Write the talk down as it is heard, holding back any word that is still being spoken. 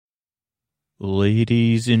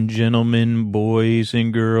Ladies and gentlemen, boys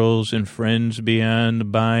and girls, and friends beyond the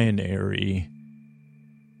binary.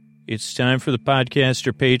 It's time for the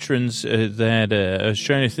podcaster patrons that I was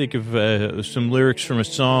trying to think of some lyrics from a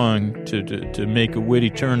song to make a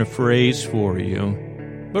witty turn of phrase for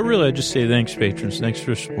you. But really, I just say thanks, patrons. Thanks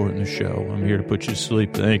for supporting the show. I'm here to put you to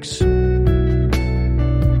sleep. Thanks.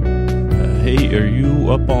 Hey, are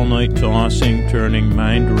you up all night tossing, turning,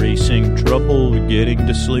 mind racing, trouble getting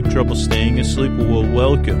to sleep, trouble staying asleep? Well,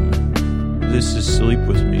 welcome. This is Sleep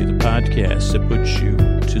With Me, the podcast that puts you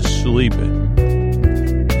to sleep.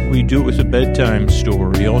 We do it with a bedtime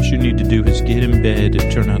story. All you need to do is get in bed,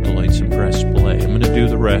 turn out the lights, and press play. I'm going to do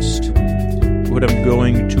the rest. What I'm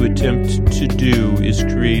going to attempt to do is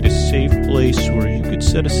create a safe place where you could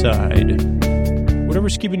set aside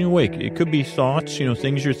whatever's keeping you awake. It could be thoughts,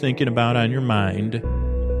 things you're thinking about on your mind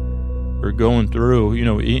or going through,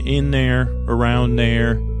 in there, around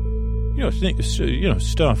there,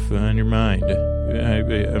 stuff on your mind. I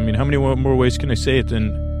mean, how many more ways can I say it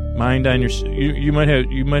than mind on your, you might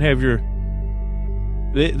have your,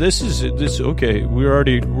 okay,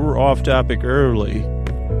 we're off topic early.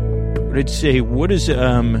 But I'd say, what is,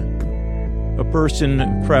 a person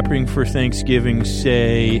prepping for Thanksgiving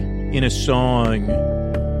say in a song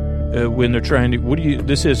when they're trying to,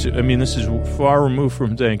 this is far removed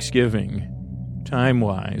from Thanksgiving,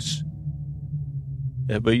 time-wise.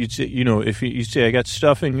 But you'd say, if you say, I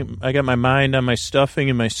got my mind on my stuffing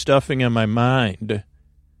and my stuffing on my mind.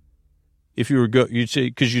 If you were, you'd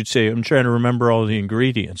say, I'm trying to remember all the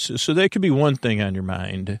ingredients. So that could be one thing on your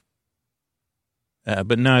mind.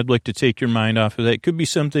 But now I'd like to take your mind off of that. It could be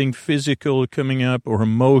something physical coming up or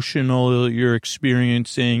emotional you're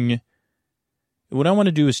experiencing. What I want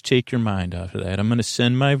to do is take your mind off of that. I'm going to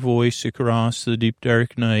send my voice across the deep,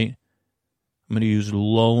 dark night. I'm going to use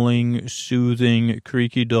lulling, soothing,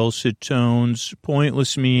 creaky, dulcet tones,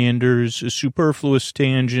 pointless meanders, superfluous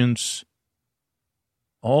tangents.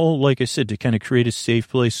 All, like I said, to kind of create a safe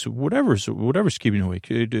place, whatever's keeping you awake,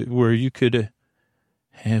 where you could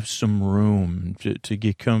have some room to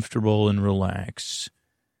get comfortable and relax.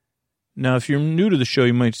 Now, if you're new to the show,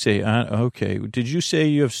 you might say, okay, did you say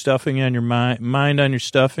you have stuffing on your mind on your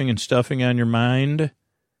stuffing and stuffing on your mind?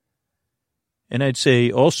 And I'd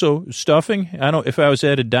say, also, stuffing? If I was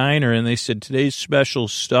at a diner and they said, today's special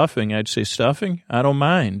stuffing, I'd say, stuffing? I don't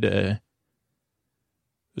mind.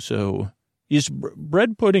 So, is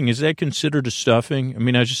bread pudding, is that considered a stuffing? I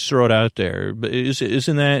mean, I just throw it out there. But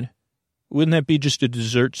wouldn't that be just a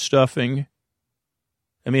dessert stuffing?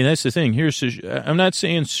 I mean, that's the thing. I'm not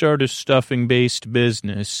saying start a stuffing-based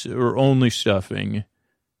business or only stuffing.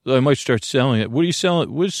 I might start selling it. What are you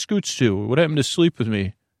selling? What does Scoots do? What happened to Sleep With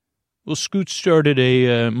Me? Well, Scoots started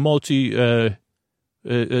a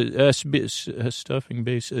stuffing-based,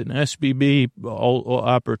 an SBB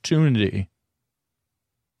opportunity.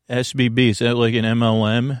 SBB, is that like an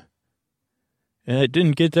MLM? It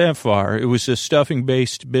didn't get that far. It was a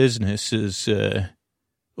stuffing-based business.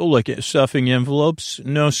 Like stuffing envelopes.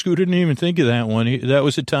 No, Scoot didn't even think of that one. That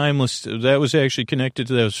was a timeless. That was actually connected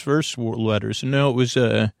to those first letters. No, it was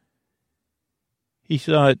he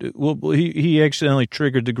thought. Well, he accidentally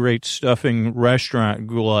triggered the great stuffing restaurant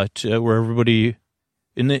glut, where everybody,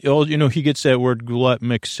 he gets that word glut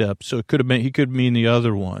mixed up. So it could have been. He could mean the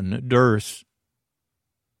other one, dearth.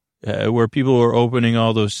 Where people were opening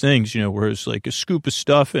all those things, where it's like a scoop of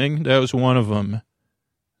stuffing. That was one of them.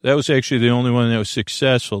 That was actually the only one that was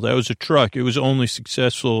successful. That was a truck. It was only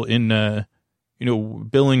successful in,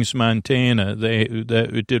 Billings, Montana.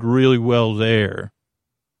 It did really well there.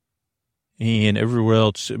 And everywhere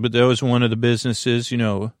else. But that was one of the businesses,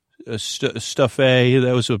 a stuffet.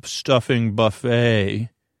 That was a stuffing buffet.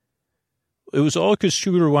 It was all because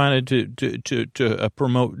Shooter wanted to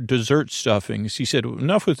promote dessert stuffings. He said,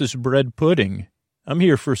 enough with this bread pudding. I'm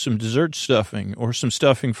here for some dessert stuffing or some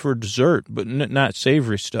stuffing for dessert, but not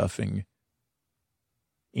savory stuffing.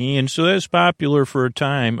 And so that was popular for a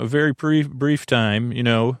time, a very brief time,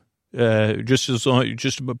 just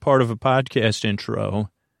a part of a podcast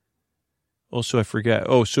intro. Also, I forgot.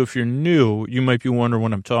 Oh, so if you're new, you might be wondering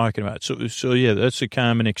what I'm talking about. So yeah, that's a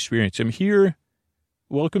common experience. I'm here.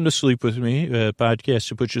 Welcome to Sleep With Me, a podcast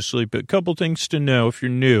to put you to sleep. A couple things to know if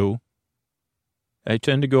you're new. I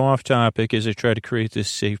tend to go off topic as I try to create this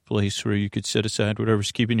safe place where you could set aside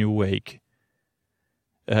whatever's keeping you awake.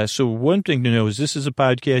 So one thing to know is this is a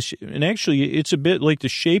podcast, and actually it's a bit like the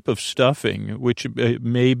shape of stuffing, which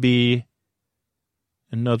may be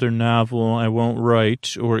another novel I won't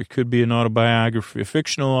write, or it could be an autobiography, a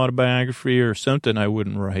fictional autobiography, or something I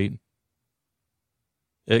wouldn't write.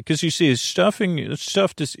 Because you see, stuffing,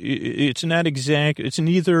 it's not exact, it's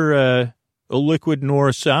neither a liquid nor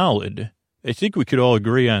a solid. I think we could all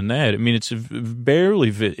agree on that. I mean, it's barely,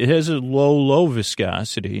 it has a low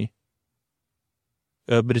viscosity,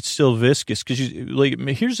 but it's still viscous. Because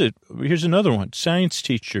here's another one. Science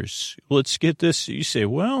teachers, let's get this. You say,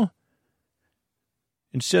 well,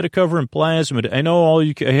 instead of covering plasma, I know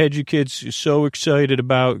I had you kids so excited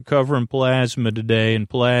about covering plasma today and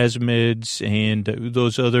plasmids and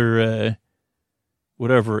those other,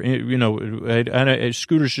 whatever,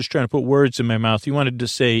 Scooter's just trying to put words in my mouth. He wanted to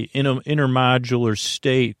say intermodular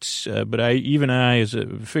states, but I, as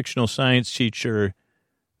a fictional science teacher,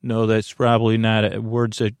 know that's probably not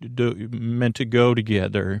words that meant to go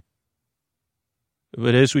together.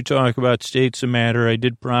 But as we talk about states of matter, I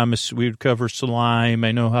did promise we would cover slime.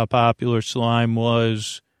 I know how popular slime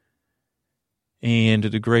was. And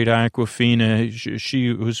the great Aquafina,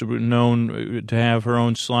 she was known to have her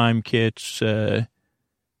own slime kits. That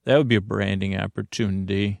would be a branding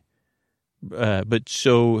opportunity. But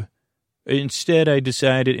so instead I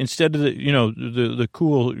decided, instead of the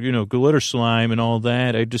cool, glitter slime and all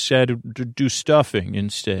that, I decided to do stuffing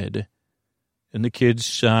instead. And the kids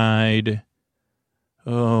sighed.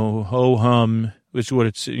 Oh, ho-hum was what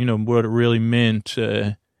it's, what it really meant.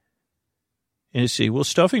 And you see, well,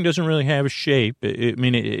 stuffing doesn't really have a shape.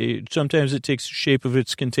 Sometimes it takes the shape of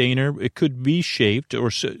its container. It could be shaped, or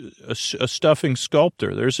a stuffing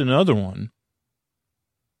sculptor. There's another one.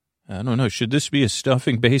 I don't know. Should this be a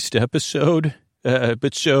stuffing-based episode?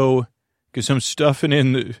 Because I'm stuffing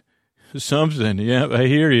in something. Yeah, I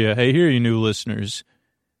hear you. I hear you, new listeners.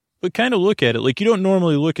 But kind of look at it like you don't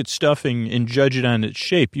normally look at stuffing and judge it on its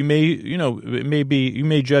shape. You may, you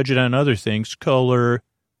may judge it on other things, color,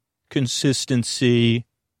 consistency,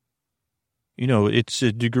 its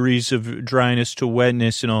degrees of dryness to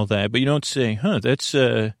wetness and all that. But you don't say, that's,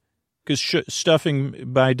 because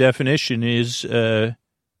stuffing by definition is,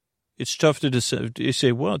 it's tough to decide. You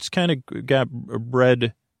say, well, it's kind of got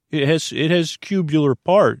bread. It has cubular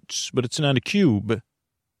parts, but it's not a cube.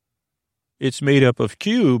 It's made up of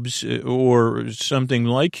cubes or something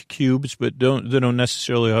like cubes, but they don't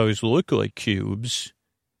necessarily always look like cubes.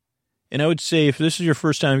 And I would say if this is your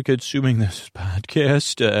first time consuming this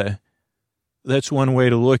podcast, that's one way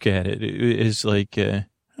to look at it. It is like,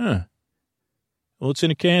 well, it's in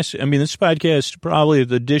a casserole. I mean, this podcast, probably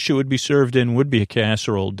the dish it would be served in would be a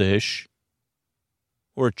casserole dish.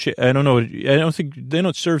 Or, I don't know. I don't think they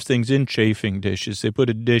don't serve things in chafing dishes. They put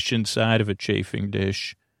a dish inside of a chafing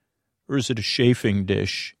dish. Or is it a chafing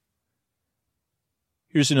dish?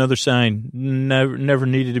 Here's another sign. Never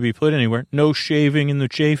needed to be put anywhere. No shaving in the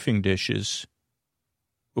chafing dishes.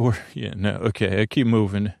 Or, no. Okay, I keep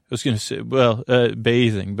moving. I was going to say,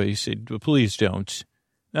 bathing, but you said, well, please don't.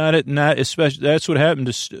 Not especially. That's what happened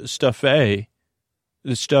to Stuffé,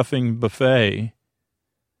 the stuffing buffet.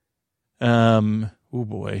 Oh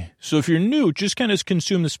boy. So if you're new, just kind of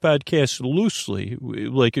consume this podcast loosely,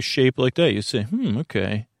 like a shape like that. You say,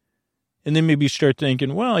 okay. And then maybe start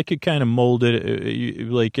thinking, well, I could kind of mold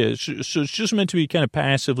it so it's just meant to be kind of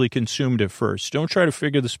passively consumed at first. Don't try to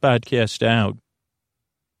figure this podcast out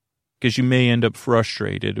because you may end up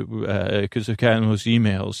frustrated because I've gotten those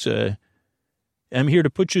emails. I'm here to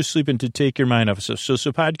put you to sleep and to take your mind off of stuff.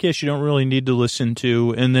 So podcasts you don't really need to listen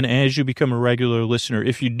to. And then as you become a regular listener,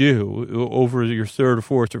 if you do, over your third or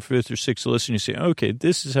fourth or fifth or sixth listen, you say, okay,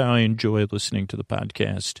 this is how I enjoy listening to the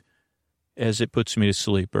podcast as it puts me to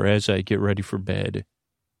sleep or as I get ready for bed.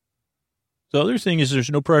 The other thing is there's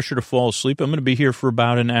no pressure to fall asleep. I'm going to be here for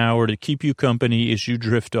about an hour to keep you company as you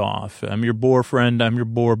drift off. I'm your bore friend. I'm your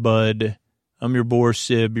bore bud. I'm your bore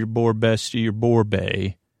sib, your bore bestie, your bore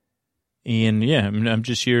bae. And yeah, I'm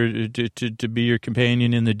just here to be your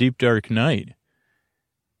companion in the deep, dark night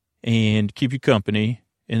and keep you company.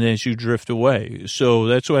 And as you drift away. So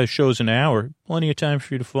that's why it shows an hour. Plenty of time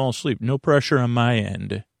for you to fall asleep. No pressure on my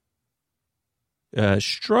end.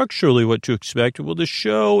 Structurally, what to expect? Well, the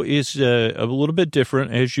show is a little bit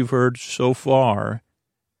different, as you've heard so far.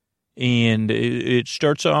 And it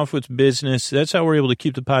starts off with business. That's how we're able to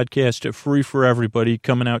keep the podcast free for everybody,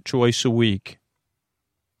 coming out twice a week.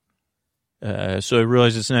 So I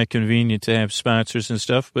realize it's not convenient to have sponsors and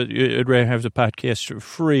stuff, but I'd rather have the podcast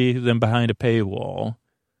free than behind a paywall.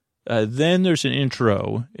 Then there's an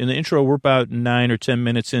intro. In the intro, we're about 9 or 10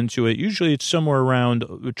 minutes into it. Usually it's somewhere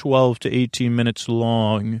around 12 to 18 minutes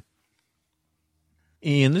long.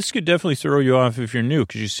 And this could definitely throw you off if you're new,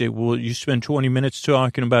 because you say, well, you spend 20 minutes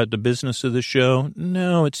talking about the business of the show.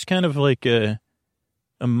 No, it's kind of like a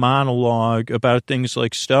monologue about things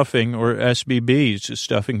like stuffing or SBBs,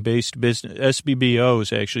 stuffing-based business,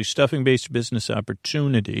 SBBOs, actually, stuffing-based business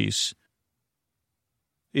opportunities.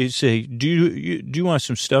 You say, do you want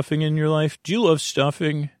some stuffing in your life? Do you love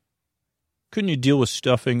stuffing? Couldn't you deal with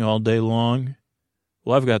stuffing all day long?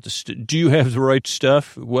 Well, I've got do you have the right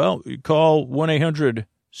stuff? Well, call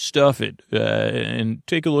 1-800-STUFF-IT and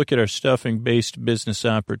take a look at our stuffing-based business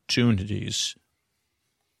opportunities.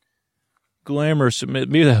 Glamorous,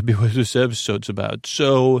 maybe that'll be what this episode's about.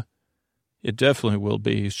 So it definitely will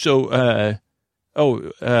be. So,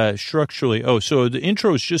 structurally. So the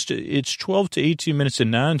intro is it's 12 to 18 minutes of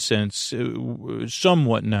nonsense,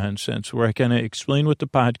 somewhat nonsense, where I kind of explain what the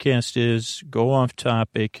podcast is, go off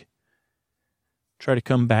topic, try to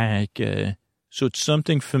come back. So it's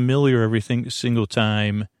something familiar every single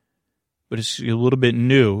time, but it's a little bit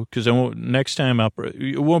new because next time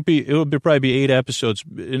it'll probably be 8 episodes.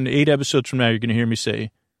 In 8 episodes from now, you're going to hear me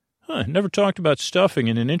say, never talked about stuffing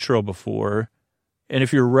in an intro before. And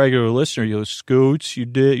if you're a regular listener, you'll Scoots, you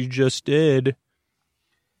just did.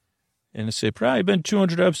 And I say, probably been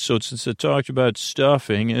 200 episodes since I talked about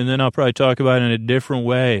stuffing, and then I'll probably talk about it in a different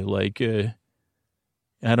way, like, I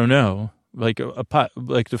don't know, like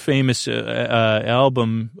the famous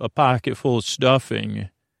album, A Pocket Full of Stuffing,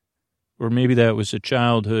 or maybe that was a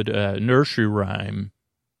childhood nursery rhyme.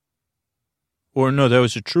 Or no, that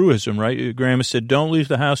was a truism, right? Grandma said, don't leave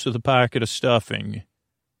the house with a pocket of stuffing.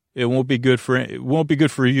 It won't be good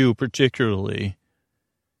for you particularly.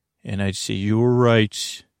 And I'd say, you were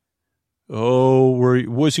right. Oh, it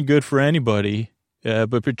wasn't good for anybody,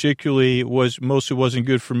 but particularly it mostly wasn't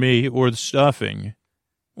good for me or the stuffing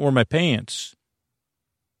or my pants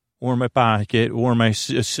or my pocket or my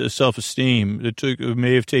self-esteem. It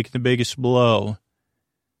may have taken the biggest blow.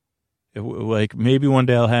 Like maybe one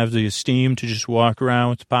day I'll have the esteem to just walk around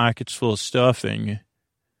with pockets full of stuffing.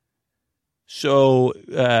 So,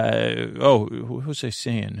 what was I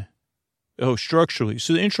saying? Structurally.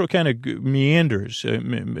 So the intro kind of meanders,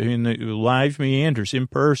 live meanders in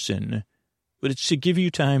person, but it's to give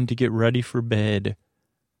you time to get ready for bed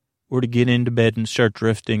or to get into bed and start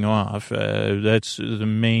drifting off. That's the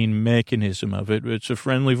main mechanism of it. It's a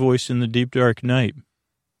friendly voice in the deep, dark night.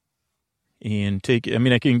 And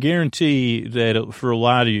I can guarantee that for a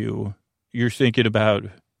lot of you, you're thinking about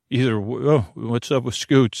either, what's up with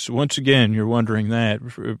Scoots? Once again, you're wondering that,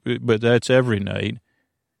 but that's every night.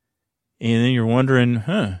 And then you're wondering,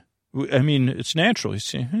 it's natural. You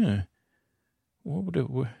say, how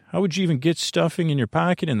would you even get stuffing in your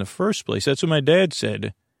pocket in the first place? That's what my dad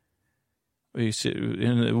said. He said,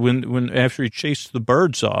 after he chased the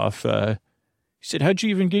birds off, he said, how'd you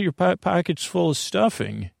even get your pockets full of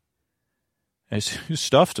stuffing? I said, you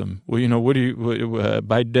stuffed them. Well,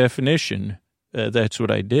 by definition, that's what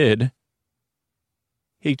I did.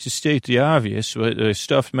 Hate to state the obvious, but I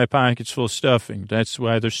stuffed my pockets full of stuffing. That's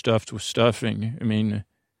why they're stuffed with stuffing. I mean,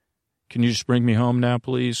 can you just bring me home now,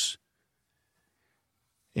 please?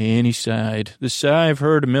 And he sighed. The sigh I've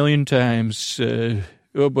heard a million times.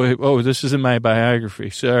 This isn't my biography.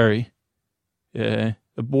 Sorry. A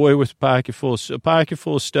boy with a pocket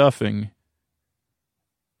full of stuffing.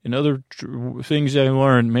 And other things I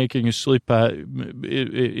learned making a sleep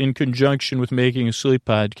in conjunction with making a sleep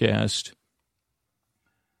podcast.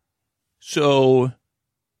 So,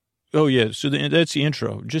 that's the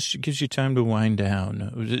intro. Just gives you time to wind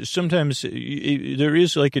down. Sometimes there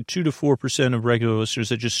is like a 2 to 4% of regular listeners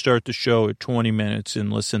that just start the show at 20 minutes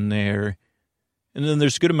and listen there. And then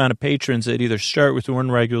there's a good amount of patrons that either start with one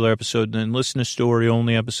regular episode and then listen to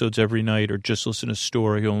story-only episodes every night or just listen to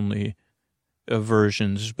story-only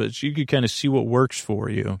versions, but you could kind of see what works for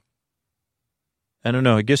you. I don't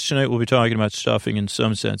know. I guess tonight we'll be talking about stuffing in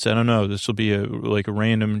some sense. I don't know. This will be a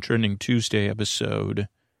random Trending Tuesday episode.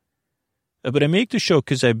 But I make the show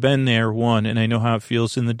because I've been there, 1, and I know how it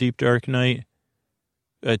feels in the deep, dark night.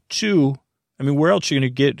 2, where else are you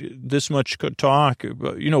going to get this much talk?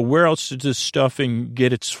 Where else does this stuffing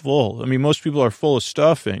get its full? Most people are full of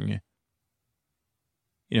stuffing,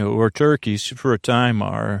 or turkeys for a time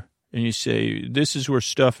are. And you say, this is where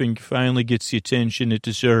stuffing finally gets the attention it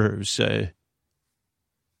deserves. And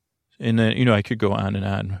then, I could go on and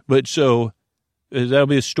on. But so that'll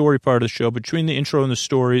be a story part of the show. Between the intro and the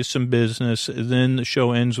story, some business. Then the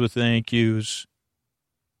show ends with thank yous.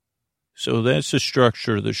 So that's the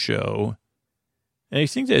structure of the show. And I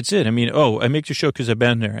think that's it. I make the show because I've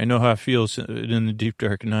been there. I know how it feels in the deep,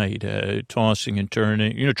 dark night, tossing and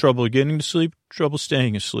turning. Trouble getting to sleep, trouble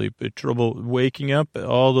staying asleep, trouble waking up,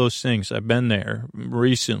 all those things. I've been there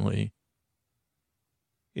recently.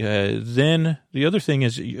 Then the other thing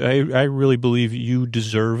is I really believe you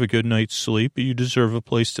deserve a good night's sleep. You deserve a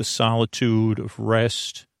place to solitude, of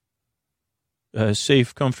rest. a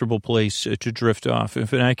safe, comfortable place to drift off.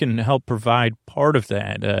 If I can help provide part of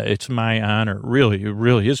that, it's my honor. Really, it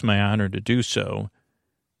really is my honor to do so.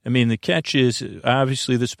 I mean, the catch is,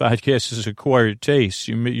 obviously, this podcast is acquired taste.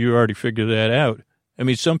 You already figured that out. I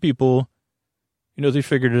mean, some people, they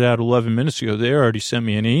figured it out 11 minutes ago. They already sent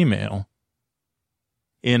me an email.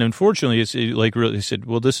 And unfortunately, it's like, really, they said,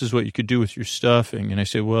 well, this is what you could do with your stuffing. And I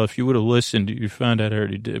said, well, if you would have listened, you found out I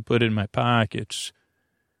already did put it in my pockets.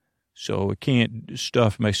 So I can't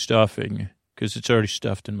stuff my stuffing because it's already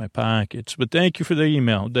stuffed in my pockets. But thank you for the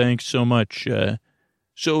email. Thanks so much.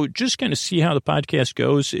 So just kind of see how the podcast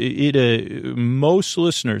goes. Most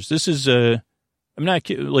listeners, this is I'm not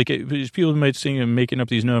like people might think I'm making up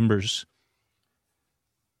these numbers.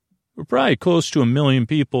 We're probably close to 1 million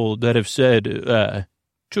people that have said,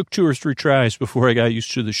 took 2 or 3 tries before I got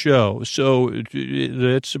used to the show. So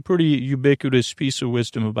that's a pretty ubiquitous piece of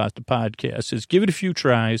wisdom about the podcast is give it a few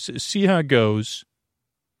tries, see how it goes,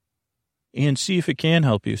 and see if it can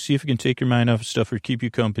help you. See if it can take your mind off of stuff or keep you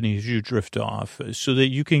company as you drift off so that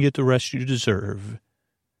you can get the rest you deserve.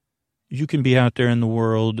 You can be out there in the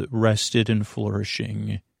world rested and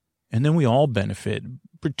flourishing. And then we all benefit,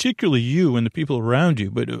 particularly you and the people around you.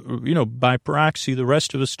 But, by proxy, the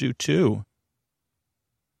rest of us do too.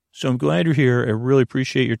 So I'm glad you're here. I really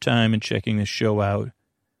appreciate your time and checking this show out.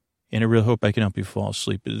 And I really hope I can help you fall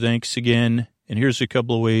asleep. But thanks again. And here's a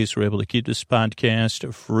couple of ways we're able to keep this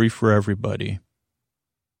podcast free for everybody.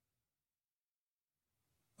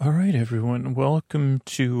 All right, everyone. Welcome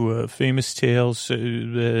to Famous Tales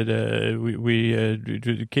that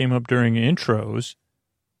we came up during intros.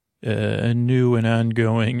 New and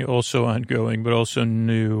ongoing, but also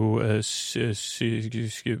new.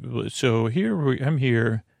 So I'm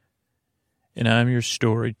here. And I'm your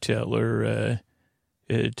storyteller,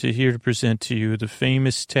 here to present to you the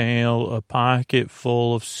famous tale, A Pocket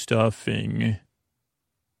Full of Stuffing.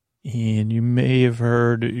 And you may have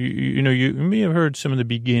heard, you may have heard some of the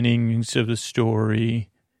beginnings of the story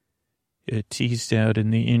teased out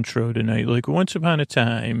in the intro tonight. Like once upon a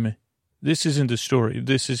time, this isn't the story.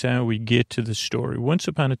 This is how we get to the story. Once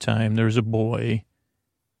upon a time, there was a boy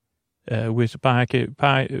with a pocket,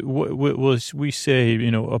 we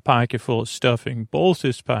say, a pocket full of stuffing. Both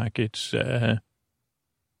his pockets,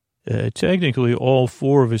 technically all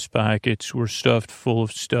 4 of his pockets were stuffed full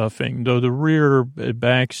of stuffing, though the rear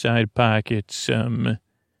backside pockets,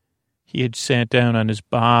 he had sat down on his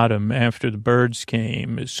bottom after the birds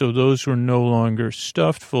came, so those were no longer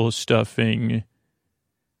stuffed full of stuffing.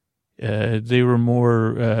 They were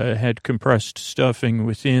more, had compressed stuffing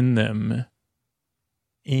within them.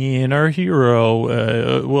 And our hero,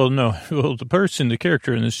 the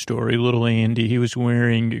character in this story, little Andy, he was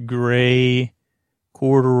wearing gray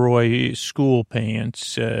corduroy school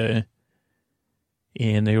pants, and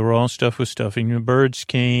they were all stuffed with stuffing. The birds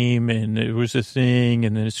came, and it was a thing,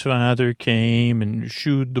 and then his father came and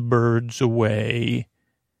shooed the birds away.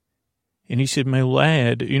 And he said, my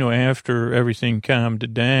lad, after everything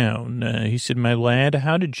calmed down, he said, my lad,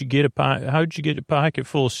 how did you get a pocket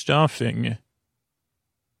full of stuffing?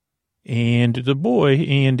 And the boy,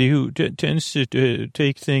 Andy, who tends to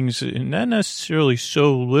take things not necessarily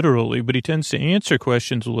so literally, but he tends to answer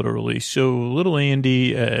questions literally. So little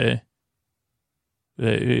Andy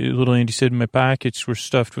said, my pockets were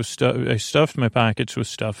stuffed with stuff. I stuffed my pockets with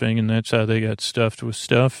stuffing, and that's how they got stuffed with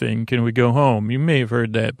stuffing. Can we go home? You may have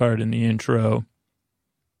heard that part in the intro.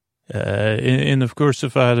 And of course, the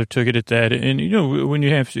father took it at that. And, when you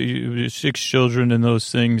have 6 children and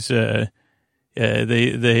those things,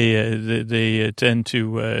 they tend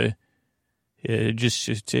to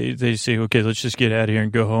they say, okay, let's just get out of here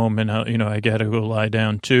and go home, and I gotta go lie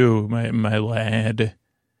down too, my lad.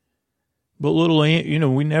 But little,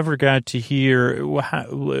 we never got to hear.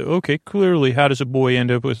 Clearly, how does a boy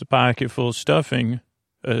end up with a pocket full of stuffing?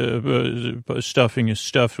 Stuffing is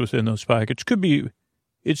stuffed within those pockets. Could be,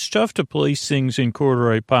 it's tough to place things in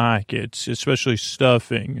corduroy pockets, especially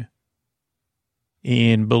stuffing.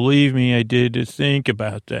 And believe me, I did think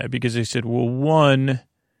about that because they said, well, one,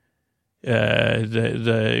 if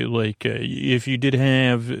you did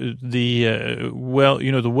have the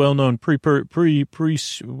well-known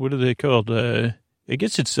what are they called? I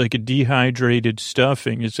guess it's like a dehydrated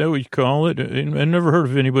stuffing. Is that what you call it? I never heard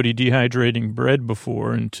of anybody dehydrating bread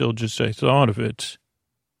before until just I thought of it.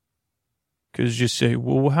 Because you say,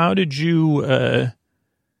 well, how did you?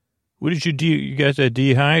 What did you do? You got that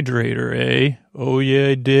dehydrator, eh? Oh, yeah,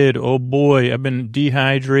 I did. Oh, boy, I've been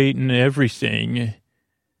dehydrating everything.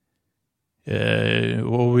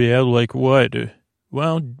 Like what?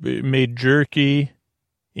 Well, it made jerky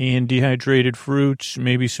and dehydrated fruits,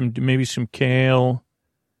 maybe some kale,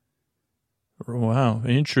 Wow,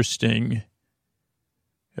 interesting.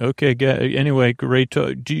 Okay, anyway, great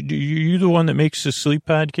talk. You the one that makes the sleep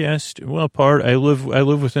podcast? Well, I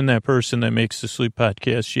live within that person that makes the sleep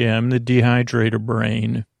podcast. Yeah, I'm the dehydrator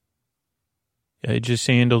brain. I just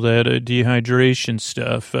handle that dehydration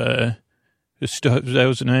stuff. The stuff that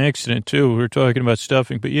was an accident too. We were talking about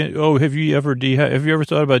stuffing, but yeah. Oh, have you ever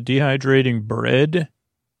thought about dehydrating bread?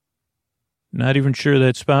 Not even sure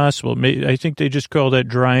that's possible. I think they just call that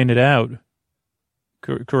drying it out.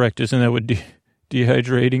 Correct, isn't that what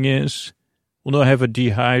dehydrating is? Well, no, I have a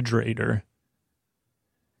dehydrator.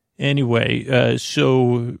 Anyway,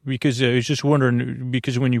 so because I was just wondering,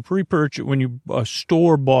 because when you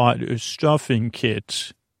store-bought stuffing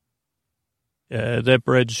kits, that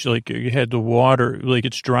bread's like, you had the water, like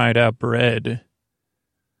it's dried out bread.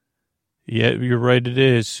 Yeah, you're right, it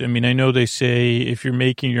is. I mean, I know they say if you're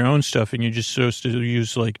making your own stuffing, you're just supposed to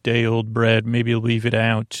use like day-old bread, maybe leave it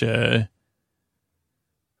out.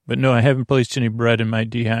 But no, I haven't placed any bread in my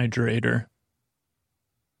dehydrator.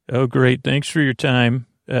 Oh, great. Thanks for your time.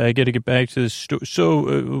 I got to get back to this.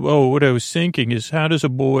 What I was thinking is, how does a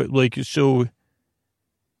boy,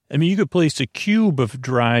 I mean, you could place a cube of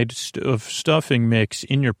dried stuffing mix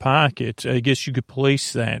in your pocket. I guess you could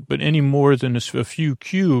place that, but any more than a few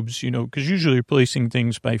cubes, because usually you're placing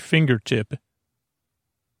things by fingertip.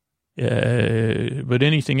 But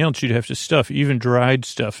anything else you'd have to stuff, even dried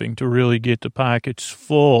stuffing, to really get the pockets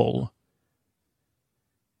full.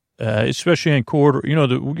 Especially on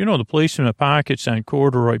the placement of pockets on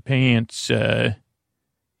corduroy pants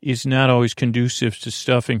is not always conducive to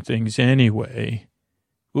stuffing things anyway.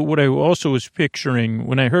 But what I also was picturing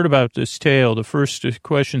when I heard about this tale, the first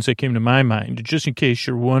questions that came to my mind, just in case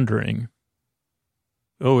you're wondering.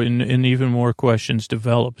 Oh, and even more questions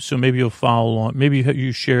develop. So maybe you'll follow along. Maybe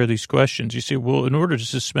you share these questions. You say, well, in order to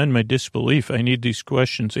suspend my disbelief, I need these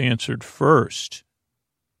questions answered first.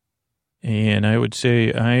 And I would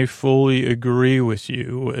say I fully agree with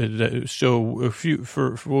you. So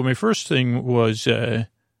my first thing was the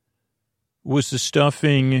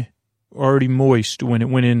stuffing already moist when it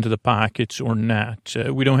went into the pockets or not?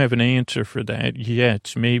 We don't have an answer for that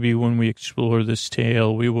yet. Maybe when we explore this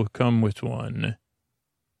tale, we will come with one.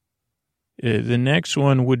 The next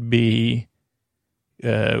one would be,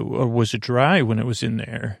 or was it dry when it was in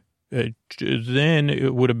there? Then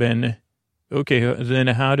it would have been, okay, then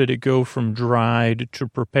how did it go from dried to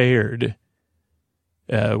prepared?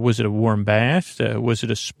 Was it a warm bath? Was it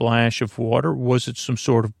a splash of water? Was it some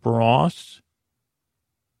sort of broth?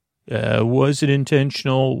 Was it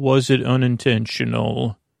intentional? Was it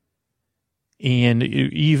unintentional? And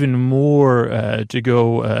even more to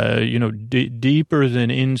go, deeper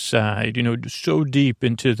than inside, so deep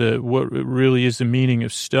into what really is the meaning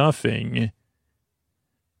of stuffing.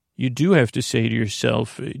 You do have to say to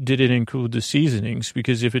yourself, did it include the seasonings?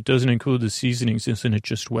 Because if it doesn't include the seasonings, isn't it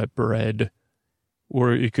just wet bread?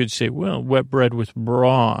 Or you could say, well, wet bread with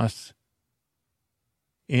broth.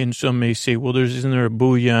 And some may say, well, isn't there a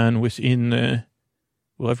bouillon within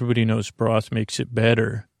well, everybody knows broth makes it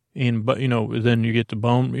better. But then you get the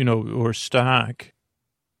bone, or stock.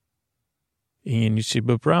 And you see,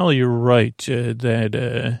 but probably you're right,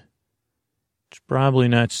 that, it's probably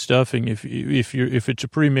not stuffing. If it's a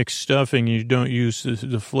pre-mixed stuffing, you don't use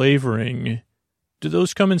the flavoring. Do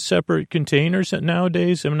those come in separate containers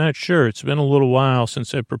nowadays? I'm not sure. It's been a little while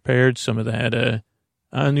since I prepared some of that,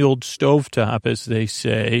 on the old stovetop, as they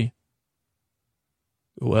say.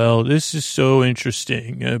 Well, this is so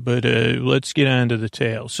interesting, but let's get on to the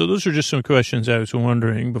tale. So those are just some questions I was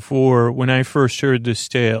wondering before. When I first heard this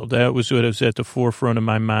tale, that was what was at the forefront of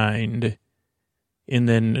my mind. And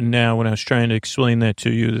then now when I was trying to explain that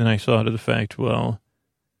to you, then I thought of the fact, well,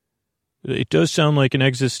 it does sound like an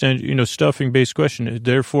existential, stuffing-based question.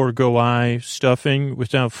 Therefore, go I stuffing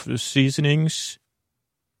without seasonings?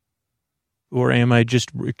 Or am I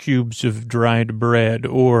just cubes of dried bread?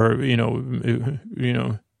 Or,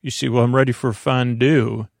 you see, well, I'm ready for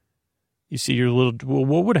fondue. You see,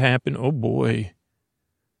 what would happen? Oh, boy.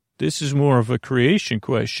 This is more of a creation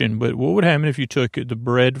question, but what would happen if you took the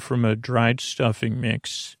bread from a dried stuffing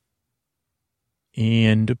mix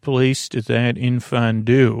and placed that in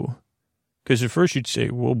fondue? Because at first you'd say,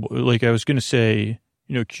 well, like I was going to say,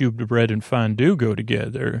 cubed bread and fondue go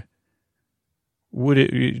together.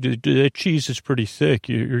 That cheese is pretty thick.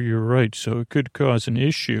 You're right. So it could cause an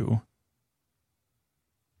issue.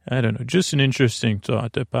 I don't know. Just an interesting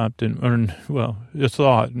thought that popped in, a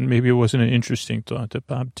thought. Maybe it wasn't an interesting thought that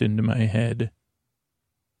popped into my head.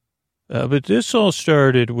 But this all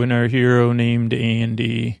started when our hero named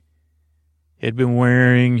Andy had been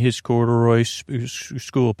wearing his corduroy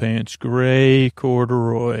school pants, gray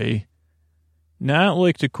corduroy. Not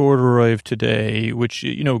like the corduroy of today, which,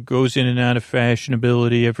 goes in and out of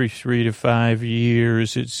fashionability every 3 to 5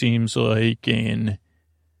 years, it seems like. And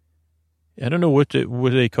I don't know what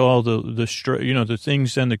they call the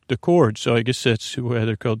things on the cord. So I guess that's why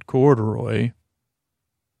they're called corduroy.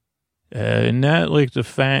 Not like the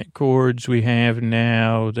fat cords we have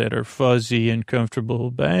now that are fuzzy and comfortable.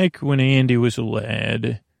 Back when Andy was a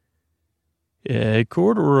lad,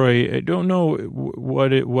 corduroy, I don't know why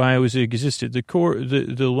it was existed.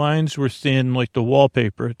 The lines were thin like the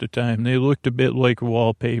wallpaper at the time. They looked a bit like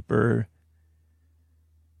wallpaper.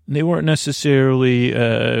 They weren't necessarily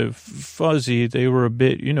fuzzy. They were a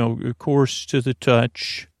bit, coarse to the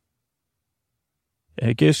touch.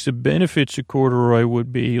 I guess the benefits of corduroy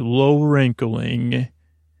would be low wrinkling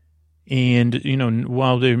and,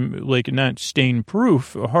 while they're like not stain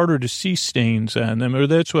proof, harder to see stains on them. Or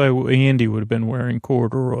that's why Andy would have been wearing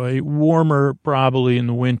corduroy. Warmer probably in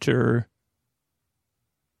the winter.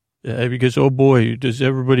 Because, oh boy, does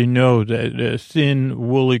everybody know that thin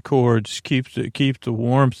woolly cords keep the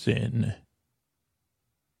warmth in.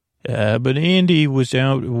 But Andy was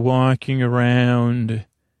out walking around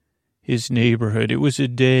his neighborhood. It was a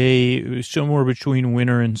day somewhere between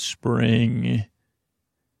winter and spring,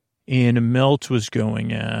 and a melt was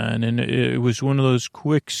going on, and it was one of those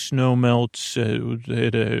quick snow melts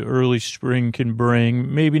that early spring can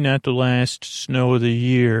bring. Maybe not the last snow of the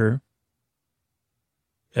year,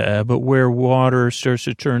 but where water starts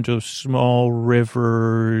to turn to small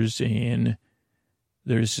rivers, and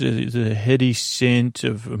there's the heady scent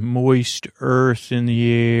of moist earth in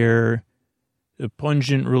the air, the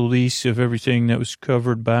pungent release of everything that was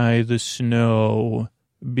covered by the snow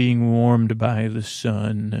being warmed by the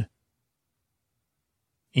sun.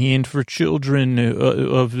 And for children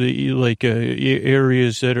of the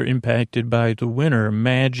areas that are impacted by the winter,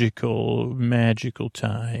 magical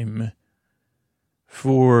time.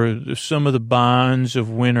 For some of the bonds of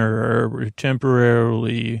winter are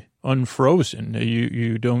temporarily unfrozen.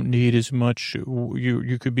 You don't need as much.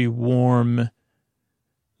 You could be warm.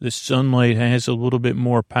 The sunlight has a little bit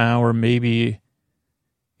more power. Maybe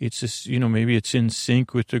it's just, maybe it's in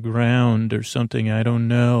sync with the ground or something. I don't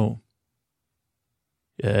know.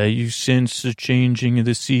 You sense the changing of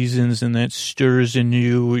the seasons, and that stirs in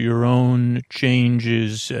you your own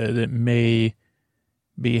changes that may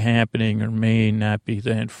be happening or may not be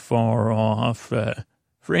that far off.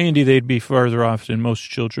 For Andy, they'd be farther off than most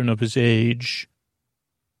children of his age.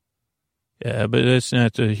 But that's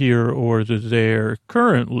not the here or the there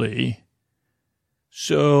currently.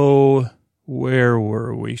 So where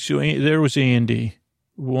were we? So there was Andy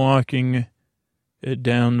walking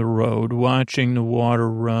down the road, watching the water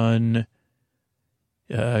run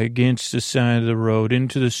against the side of the road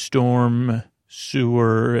into the storm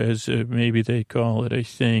sewer, as maybe they call it, I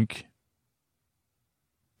think.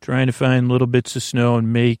 Trying to find little bits of snow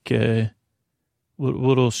and make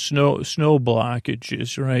little snow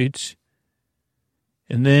blockages, right?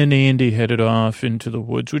 And then Andy headed off into the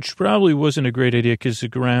woods, which probably wasn't a great idea because the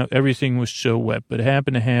ground, everything was so wet, but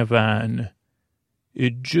happened to have on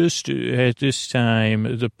it just at this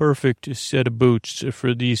time, the perfect set of boots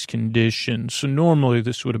for these conditions. So normally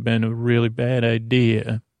this would have been a really bad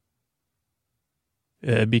idea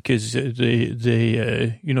because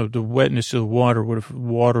the wetness of the water would have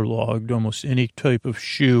waterlogged almost any type of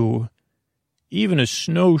shoe, even a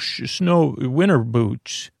snow winter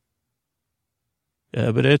boots.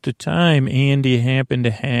 But at the time, Andy happened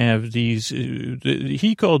to have these,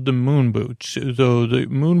 he called them moon boots, though the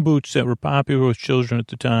moon boots that were popular with children at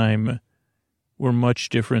the time were much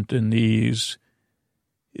different than these.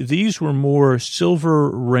 These were more silver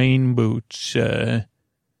rain boots, rain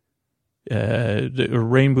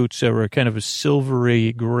boots that were kind of a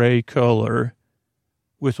silvery gray color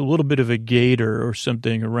with a little bit of a gator or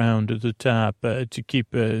something around the top to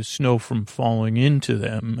keep snow from falling into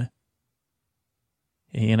them.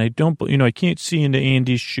 And I can't see into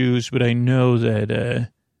Andy's shoes, but I know that,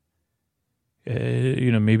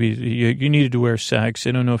 maybe you needed to wear socks.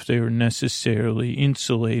 I don't know if they were necessarily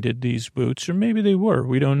insulated, these boots, or maybe they were.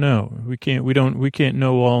 We don't know. We can't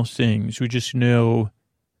know all things. We just know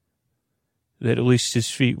that at least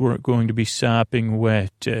his feet weren't going to be sopping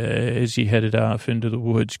wet as he headed off into the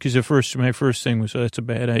woods. Because my first thing was, that's a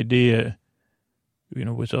bad idea,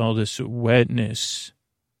 with all this wetness.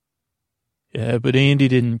 But Andy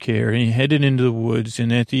didn't care. He headed into the woods,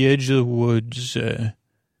 and at the edge of the woods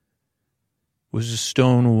was a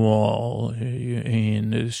stone wall,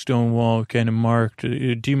 and the stone wall kind of marked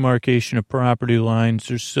a demarcation of property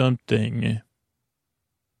lines or something.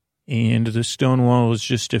 And the stone wall was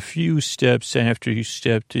just a few steps after you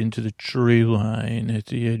stepped into the tree line at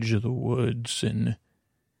the edge of the woods. And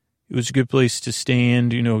it was a good place to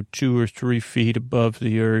stand, 2 or 3 feet above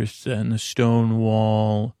the earth on the stone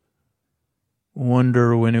wall.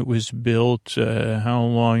 Wonder when it was built, how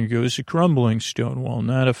long ago. It was a crumbling stone wall,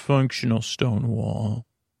 not a functional stone wall.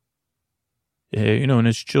 And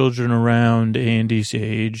as children around Andy's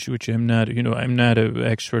age, which I'm not an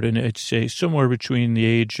expert in, I'd say somewhere between the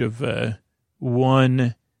age of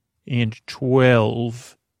 1 and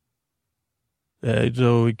 12,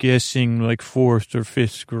 though guessing like 4th or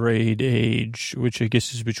 5th grade age, which I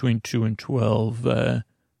guess is between 2 and 12,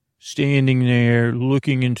 standing there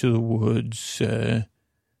looking into the woods,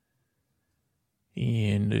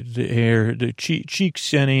 and the cheeks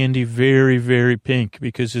sent Andy very, very pink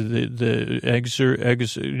because of the eggs,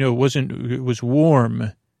 it was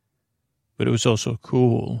warm, but it was also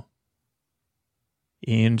cool.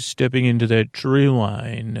 And stepping into that tree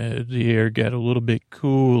line, the air got a little bit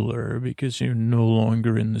cooler because you're no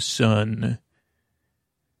longer in the sun.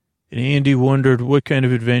 And Andy wondered what kind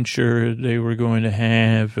of adventure they were going to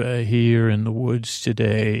have here in the woods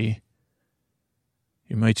today.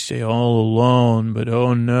 You might say all alone, but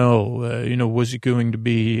oh no, was it going to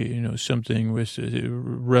be, something with a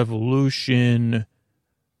revolution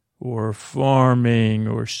or farming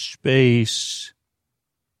or space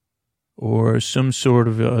or some sort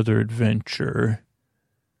of other adventure?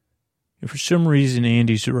 And for some reason,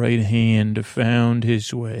 Andy's right hand found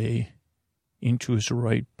his way into his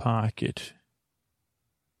right pocket.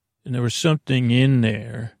 And there was something in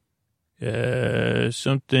there,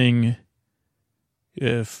 something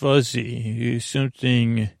fuzzy,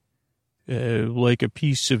 something like a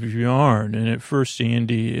piece of yarn. And at first,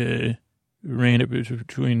 Andy ran it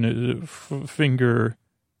between the forefinger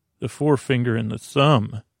and the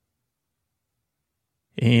thumb,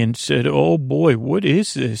 and said, "Oh boy, what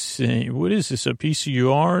is this thing? What is this, a piece of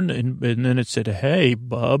yarn?" And then it said, "Hey,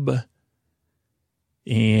 bub."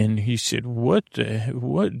 And he said, what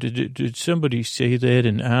did somebody say that?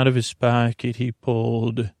 And out of his pocket, he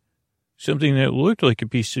pulled something that looked like a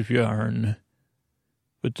piece of yarn,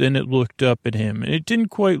 but then it looked up at him. And it didn't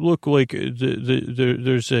quite look like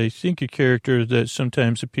there's, I think, a character that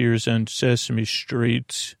sometimes appears on Sesame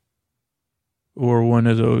Street or one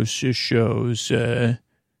of those shows, but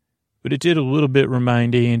it did a little bit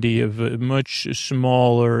remind Andy of a much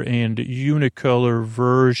smaller and unicolor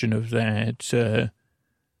version of that,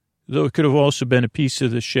 though it could have also been a piece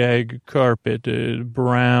of the shag carpet,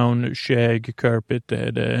 brown shag carpet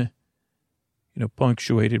that,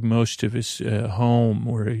 punctuated most of his home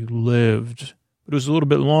where he lived. But it was a little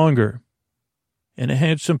bit longer. And it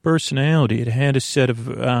had some personality. It had a set of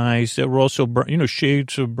eyes that were also,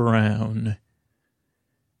 shades of brown.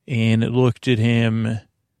 And it looked at him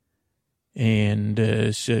and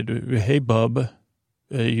said, "Hey, bub,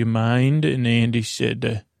 you mind?" And Andy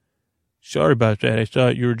said, "Sorry about that. I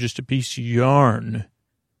thought you were just a piece of yarn."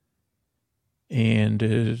 And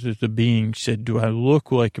the being said, "Do I look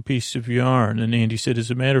like a piece of yarn?" And Andy said, "As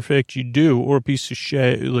a matter of fact, you do, or a piece of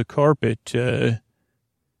the carpet." I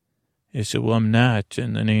said, "Well, I'm not."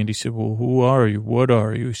 And then Andy said, "Well, who are you? What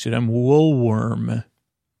are you?" He said, "I'm Woolworm."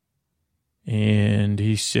 And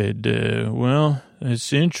he said, "Well,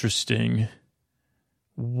 that's interesting.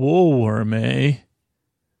 Woolworm, eh?"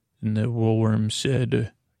 And the Woolworm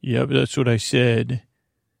said, "Yep, that's what I said."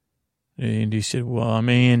 And he said, "Well, I'm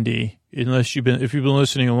Andy. If you've been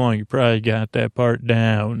listening along, you probably got that part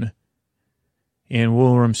down." And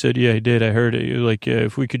Woolworm said, "Yeah, I did. I heard it. Like,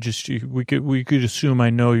 if we could assume I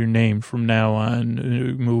know your name from now on,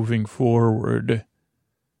 moving forward."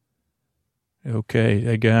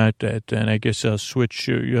 "Okay, I got that. Then I guess I'll switch.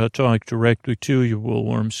 I'll talk directly to you,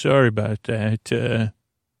 Woolworm. Sorry about that.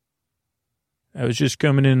 I was just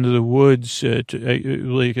coming into the woods. I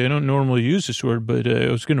don't normally use this word, but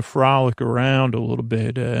I was going to frolic around a little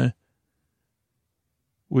bit.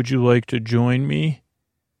 Would you like to join me?"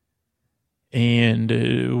 And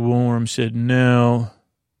Woolworm said, "No."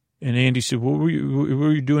 And Andy said, what were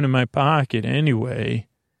you doing in my pocket anyway?"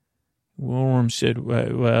 Woolworm said,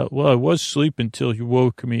 well, I was sleeping until you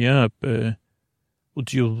woke me up. Well,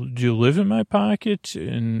 do you live in my pocket?"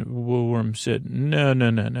 And Woolworm said,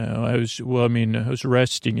 No. I was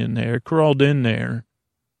resting in there, crawled in there,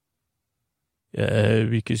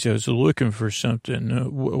 because I was looking for something.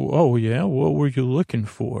 Oh, yeah? What were you looking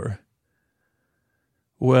for?"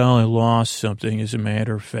 "Well, I lost something, as a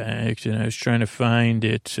matter of fact, and I was trying to find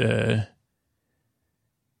it,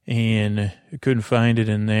 and I couldn't find it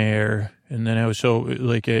in there. And then I was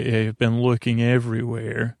I've been looking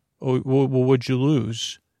everywhere." "Oh, well, what'd you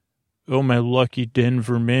lose?" Oh, my lucky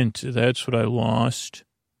Denver mint. That's what I lost.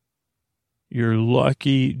 Your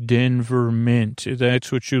lucky Denver mint.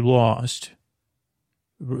 That's what you lost.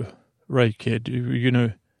 Right, kid. You're going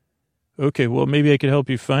to... Okay, well, maybe I could help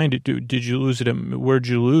you find it. Did you lose it? Where'd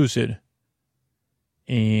you lose it?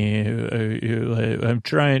 And I'm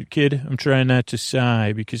trying, kid, I'm trying not to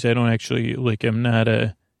sigh because I don't actually, like, I'm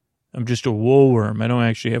just a woolworm. I don't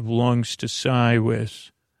actually have lungs to sigh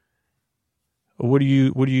with. What do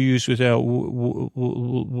you use without, what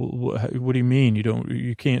do you mean?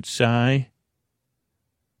 You can't sigh?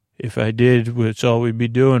 If I did, that's all we'd be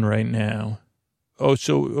doing right now. Oh,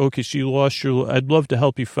 okay, so you lost I'd love to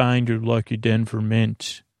help you find your lucky Denver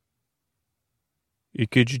mint.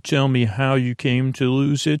 Could you tell me how you came to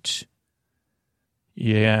lose it?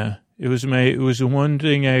 Yeah, it was the one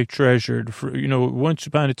thing I treasured. Once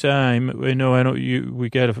upon a time,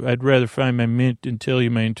 I'd rather find my mint than tell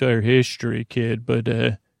you my entire history, kid, but,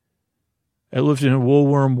 I lived in a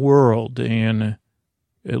woolworm world, and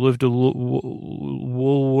I lived a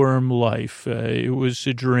woolworm life. It was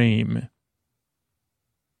a dream.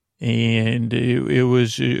 And it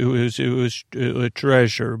was a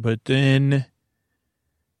treasure, but then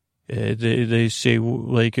they say,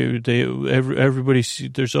 like, everybody,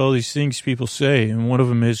 there's all these things people say, and one of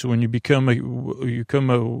them is when you get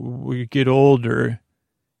older,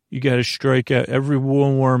 you got to strike out. Every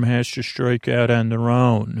woolworm has to strike out on their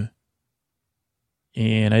own.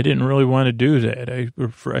 And I didn't really want to do that. I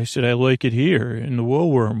said I like it here in the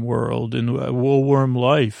woolworm world, in the woolworm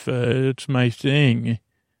life. It's my thing.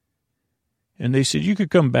 And they said, you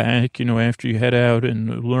could come back, after you head out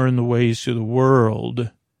and learn the ways of the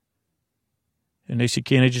world. And they said,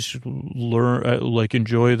 can't I just learn,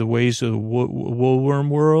 enjoy the ways of the woolworm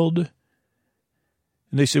world?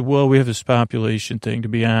 And they said, well, we have this population thing, to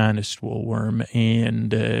be honest, woolworm.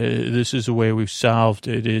 And this is the way we've solved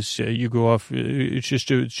it, is you go off, it's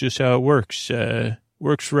just how it works.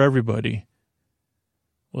 Works for everybody.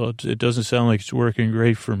 Well, it doesn't sound like it's working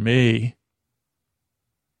great for me.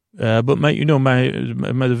 But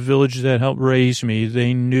the village that helped raise me,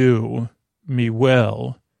 they knew me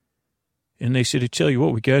well. And they said, I tell you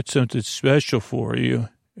what, we got something special for you.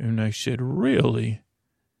 And I said, really?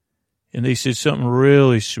 And they said, something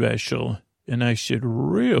really special. And I said,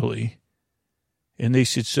 really? And they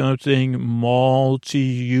said, something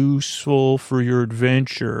multi-useful for your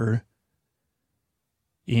adventure.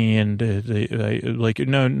 And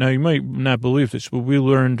now you might not believe this, but we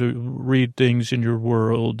learned to read things in your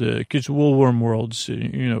world, because woolworm world's,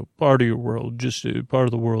 part of your world, just part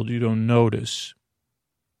of the world you don't notice.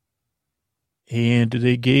 And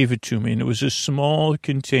they gave it to me, and it was a small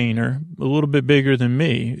container, a little bit bigger than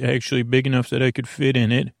me, actually big enough that I could fit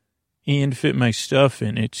in it and fit my stuff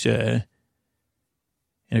in it. And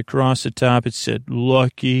across the top it said,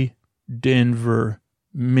 Lucky Denver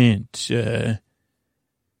Mint.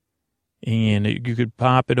 And you could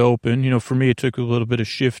pop it open. For me, it took a little bit of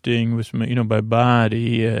shifting with my, my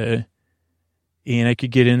body. And I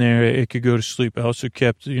could get in there. I could go to sleep. I also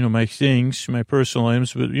kept, my things, my personal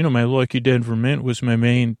items. But, my lucky Denver Mint was my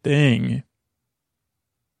main thing.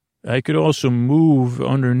 I could also move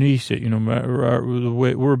underneath it.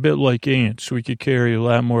 We're a bit like ants. We could carry a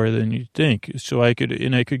lot more than you'd think. So I could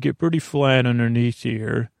get pretty flat underneath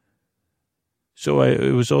here. So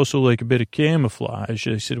it was also like a bit of camouflage.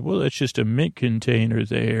 I said, well, that's just a mint container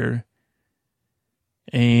there.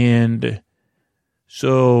 And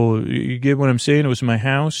so you get what I'm saying? It was my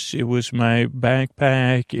house. It was my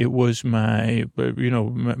backpack. It was my,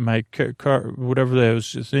 my car, whatever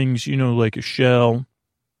those things, like a shell.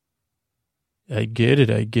 I get it.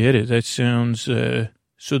 That sounds,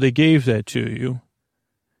 so they gave that to you.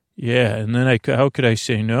 Yeah, and then how could I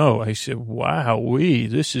say no? I said, wow-wee,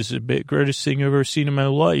 this is the greatest thing I've ever seen in my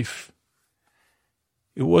life.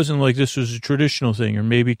 It wasn't like this was a traditional thing, or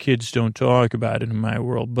maybe kids don't talk about it in my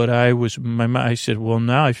world, but I said, well,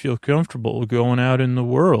 now I feel comfortable going out in the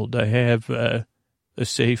world. I have a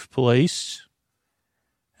safe place.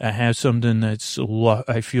 I have something I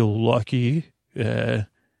feel lucky.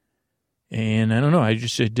 And I don't know, I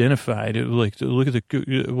just identified it, look at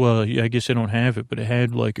I guess I don't have it, but it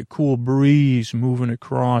had like a cool breeze moving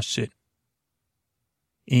across it.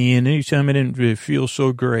 And anytime I didn't feel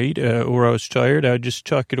so great, or I was tired, I would just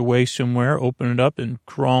tuck it away somewhere, open it up and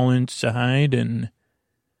crawl inside. And,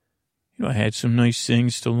 I had some nice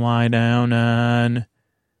things to lie down on.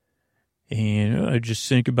 And I'd just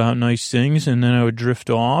think about nice things, and then I would drift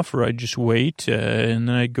off, or I'd just wait, and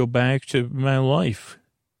then I'd go back to my life.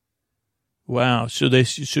 Wow. So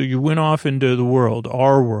you went off into the world,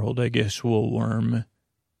 our world, I guess, woolworm.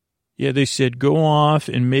 Yeah, they said go off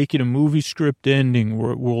and make it a movie script ending,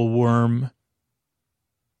 Woolworm,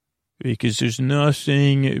 because there's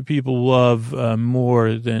nothing people love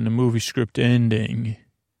more than a movie script ending.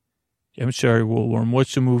 I'm sorry, Woolworm,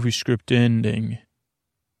 what's a movie script ending?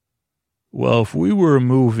 Well, if we were a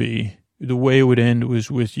movie, the way it would end was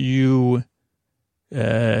with you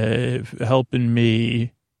helping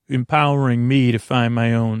me, empowering me to find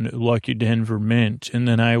my own Lucky Denver Mint, and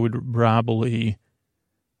then I would probably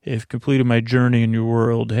have completed my journey in your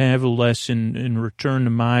world, have a lesson, and return to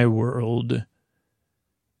my world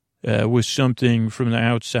with something from the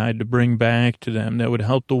outside to bring back to them that would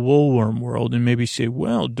help the Woolworm world, and maybe say,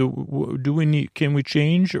 well, do we need, can we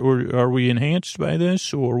change, or are we enhanced by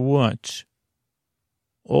this, or what?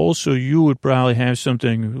 Also, you would probably have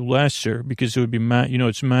something lesser because it would be my,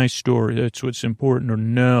 it's my story. That's what's important to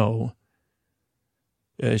know.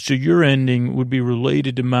 So your ending would be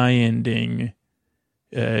related to my ending,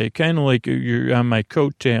 kind of like you're on my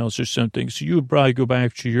coattails or something. So you would probably go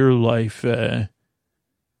back to your life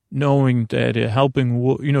knowing that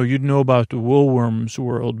helping, you'd know about the Woolworms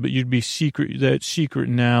world, but you'd be that secret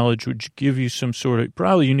knowledge would give you some sort of,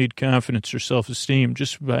 probably you need confidence or self-esteem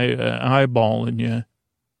just by eyeballing you.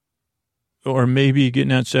 Or maybe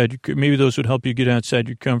getting outside, maybe those would help you get outside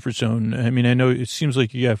your comfort zone. I mean, I know it seems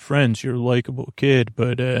like you got friends, you're a likable kid,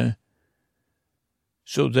 but,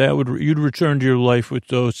 so you'd return to your life with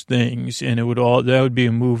those things, and that would be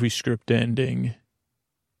a movie script ending.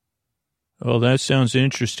 Oh, that sounds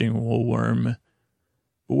interesting, Woolworm.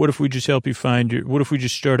 But what if we just what if we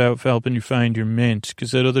just start out helping you find your mint? Because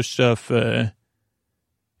that other stuff, I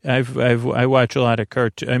watch a lot of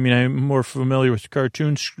cartoon. I mean, I'm more familiar with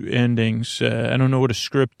cartoon endings. I don't know what a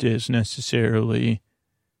script is necessarily,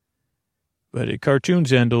 but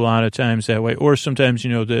cartoons end a lot of times that way. Or sometimes,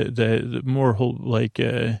 the more like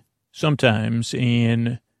sometimes,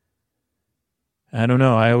 and I don't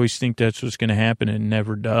know. I always think that's what's going to happen, and it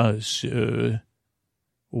never does.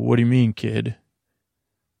 What do you mean, kid?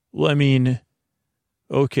 Well, I mean.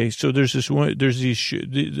 Okay, so there's these,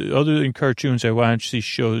 other than cartoons, I watch these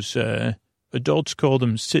shows, adults call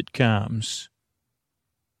them sitcoms.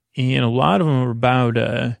 And a lot of them are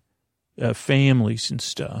about families and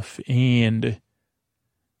stuff. And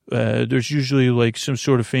there's usually like some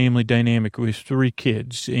sort of family dynamic with 3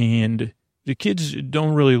 kids. And the kids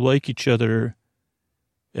don't really like each other,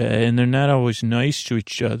 and they're not always nice to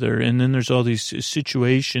each other. And then there's all these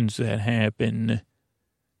situations that happen.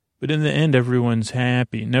 But in the end, everyone's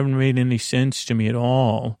happy. It never made any sense to me at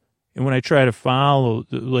all. And when I try to follow,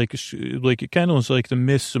 like it kind of was like the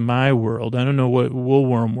myths of my world. I don't know what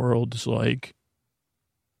Woolworm world is like.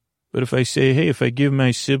 But if I say, hey, if I give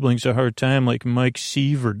my siblings a hard time like Mike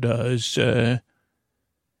Seaver does,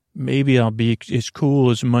 maybe I'll be as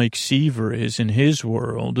cool as Mike Seaver is in his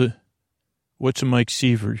world. What's a Mike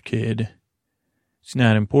Seaver, kid? It's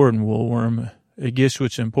not important, Woolworm. I guess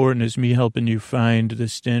what's important is me helping you find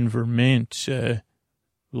this Denver Mint, the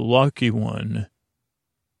lucky one.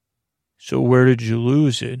 So where did you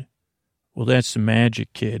lose it? Well, that's the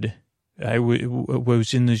magic, kid. I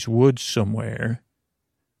was in these woods somewhere.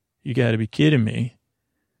 You got to be kidding me.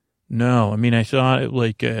 No, I mean, I thought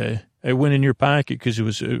I went in your pocket because it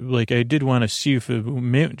was I did want to see if a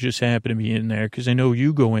mint just happened to be in there because I know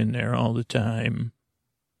you go in there all the time.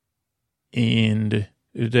 And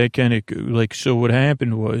that kind of, so what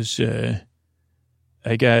happened was,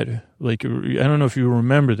 I got, I don't know if you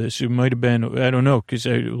remember this. It might have been, I don't know, because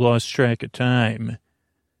I lost track of time.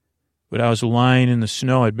 But I was lying in the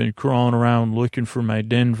snow. I'd been crawling around looking for my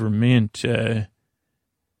Denver Mint,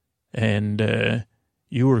 and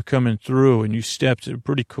you were coming through, and you stepped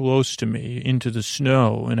pretty close to me into the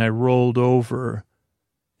snow, and I rolled over,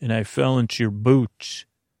 and I fell into your boots.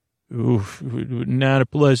 Oof, not a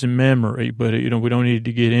pleasant memory, but, we don't need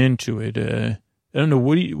to get into it. I don't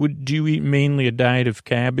know, do you eat mainly a diet of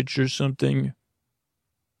cabbage or something?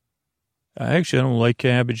 I don't like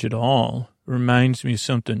cabbage at all. It reminds me of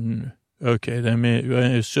something.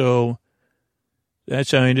 Okay, so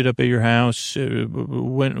that's how I ended up at your house.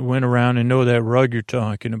 Went around and know that rug you're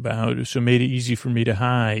talking about, so it made it easy for me to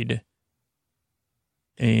hide.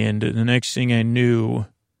 And the next thing I knew,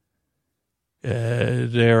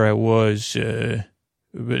 there I was, and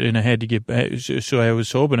I had to get back. So I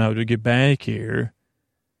was hoping I would get back here,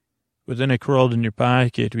 but then I crawled in your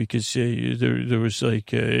pocket because there was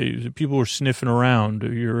people were sniffing around,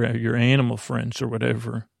 your animal friends or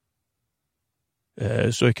whatever.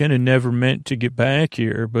 So I kind of never meant to get back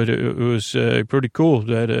here, but it was pretty cool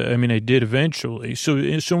that I did eventually.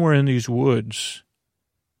 So somewhere in these woods.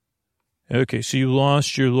 Okay, so you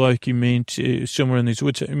lost your lucky mint somewhere in these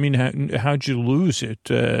woods. How'd you lose it?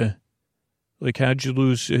 Like, how'd you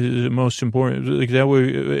lose the most important? Like, that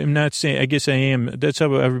way, I'm not saying, I guess I am. That's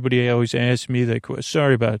how everybody always asks me that question.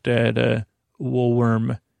 Sorry about that,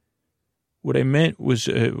 woolworm. What I meant was,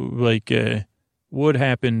 what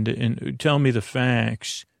happened, and tell me the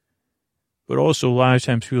facts. But also, a lot of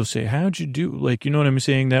times people say, how'd you do? Like, you know what I'm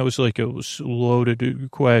saying? That was like a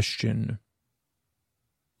loaded question.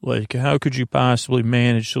 Like, how could you possibly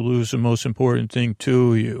manage to lose the most important thing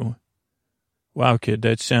to you? Wow, kid,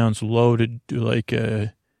 that sounds loaded. Like,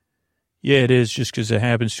 yeah, it is, just because it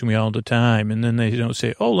happens to me all the time. And then they don't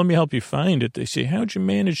say, oh, let me help you find it. They say, how'd you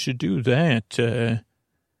manage to do that? And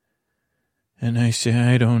I say,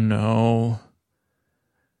 I don't know.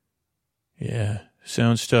 Yeah,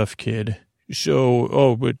 sounds tough, kid.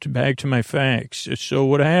 So, but back to my facts. So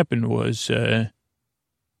what happened was,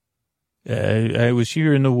 I was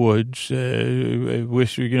here in the woods, I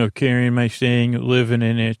wish, carrying my thing, living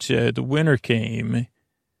in it. The winter came,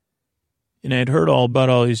 and I'd heard all about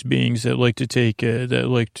all these beings that like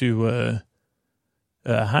to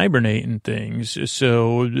hibernate and things.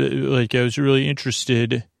 So, like, I was really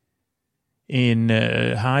interested in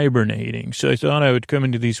hibernating. So I thought I would come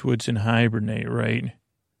into these woods and hibernate, right?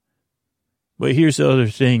 But here's the other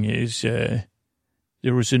thing is, there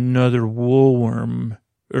was another woolworm.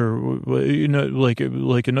 Or,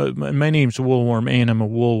 another, my name's Woolworm and I'm a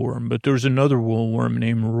woolworm, but there was another woolworm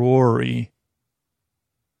named Rory,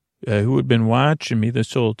 who had been watching me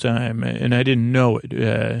this whole time, and I didn't know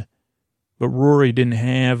it. But Rory didn't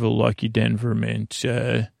have a Lucky Denver mint,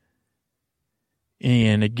 and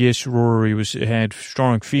I guess Rory had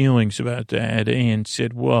strong feelings about that and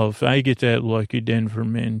said, well, if I get that Lucky Denver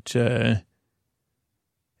mint,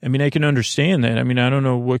 I mean, I can understand that. I mean, I don't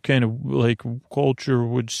know what kind of, like, culture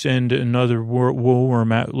would send another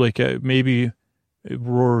woolworm out. Like, maybe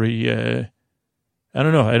Rory, I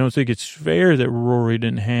don't know. I don't think it's fair that Rory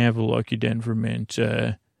didn't have a Lucky Denver mint.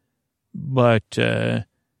 But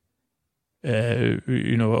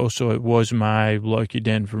also it was my Lucky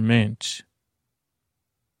Denver mint.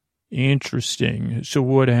 Interesting. So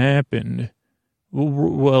what happened?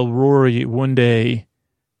 Well, Rory, one day,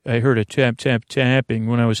 I heard a tap, tap, tapping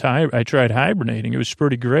when I tried hibernating. It was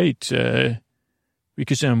pretty great,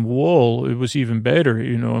 because I'm wool. It was even better.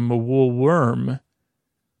 I'm a wool worm.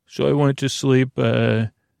 So I went to sleep. I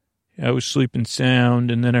was sleeping sound,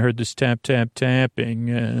 and then I heard this tap, tap, tapping.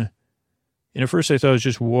 And at first I thought it was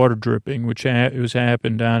just water dripping, which it was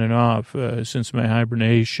happened on and off, since my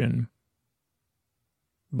hibernation.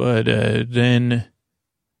 But, then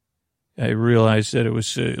I realized that it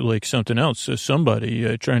was like something else,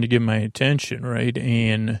 somebody trying to get my attention, right?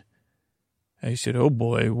 And I said, oh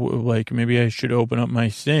boy, like maybe I should open up my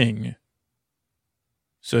thing.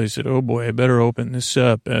 So I said, oh boy, I better open this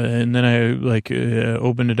up. And then I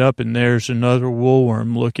opened it up, and there's another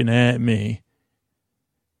woolworm looking at me.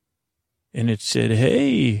 And it said,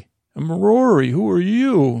 hey, I'm Rory. Who are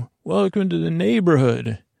you? Welcome to the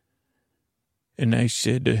neighborhood. And I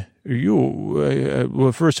said, are you, well,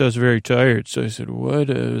 at first I was very tired. So I said, what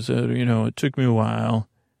is that? It took me a while.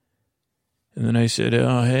 And then I said,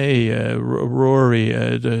 oh, hey, Rory,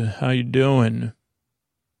 how you doing?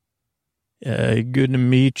 Good to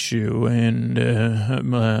meet you. And,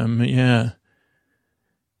 yeah,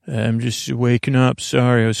 I'm just waking up.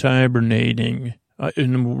 Sorry, I was hibernating.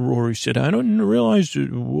 And Rory said, I didn't realize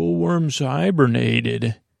that woolworms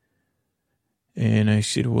hibernated. And I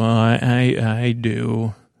said, well, I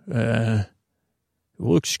do. It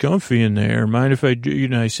looks comfy in there. Mind if I do?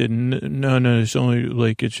 I said, no, it's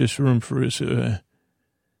only it's just room for us. And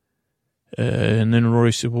then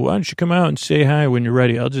Rory said, well, why don't you come out and say hi when you're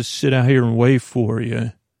ready? I'll just sit out here and wait for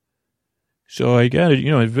you. So I got it.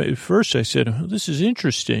 At first I said, oh, this is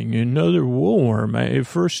interesting. Another woolworm. At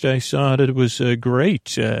first I saw that it was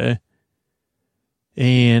great.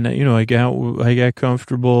 And, I got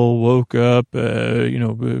comfortable, woke up,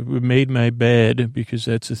 made my bed, because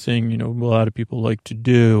that's the thing, a lot of people like to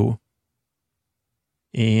do.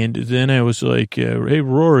 And then I was like, hey,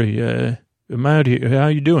 Rory, I'm out here. How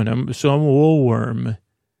you doing? I'm a woolworm.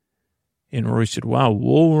 And Rory said, wow,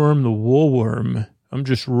 Woolworm the woolworm. I'm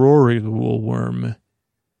just Rory the woolworm.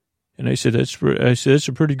 And I said, that's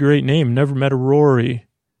a pretty great name. Never met a Rory.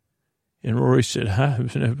 And Rory said,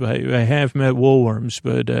 I have met woolworms,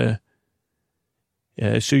 but,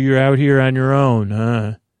 so you're out here on your own,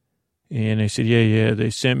 huh? And I said, yeah,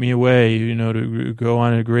 they sent me away, to go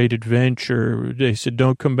on a great adventure. They said,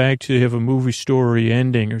 don't come back till you have a movie story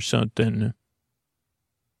ending or something.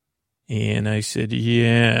 And I said,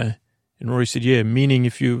 yeah. And Rory said, yeah,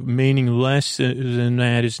 meaning less than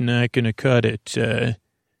that is not going to cut it. And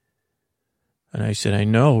I said, I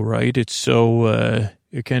know, right? It's so,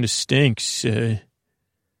 It kind of stinks. And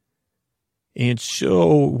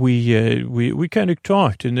so we kind of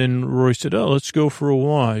talked, and then Rory said, "Oh, let's go for a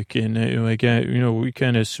walk." And we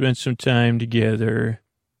kind of spent some time together.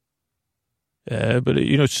 But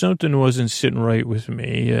something wasn't sitting right with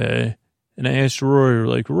me. And I asked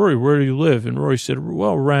Rory, Rory, where do you live? And Rory said,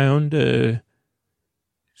 well, around.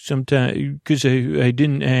 Sometimes, because I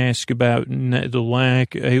didn't ask about the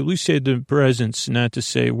lack, I at least had the presence not to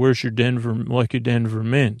say, where's your Lucky Denver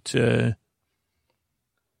Mint?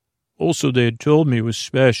 Also, they had told me it was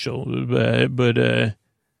special, but I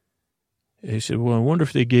said, well, I wonder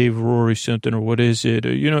if they gave Rory something, or what is it?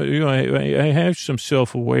 I have some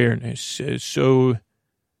self-awareness. So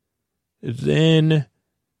then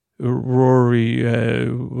Rory,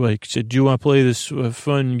 said, do you want to play this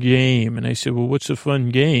fun game? And I said, well, what's a fun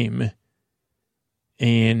game?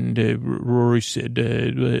 And Rory said,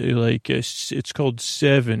 it's called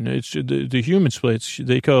Seven. It's the humans play it.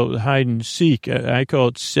 They call it hide and seek. I call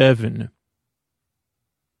it Seven.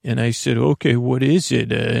 And I said, okay, what is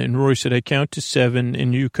it? And Rory said, I count to 7,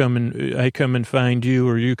 and I come and find you,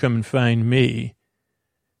 or you come and find me.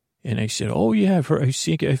 And I said, oh, yeah, I've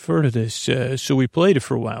heard of this. So we played it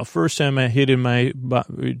for a while. First time I hid in my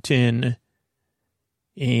tin,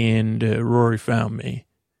 and Rory found me.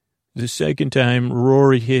 The second time,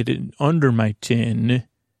 Rory hid it under my tin,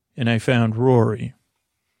 and I found Rory.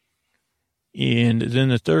 And then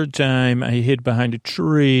the third time, I hid behind a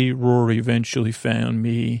tree. Rory eventually found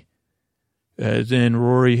me. Then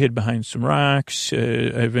Rory hid behind some rocks. I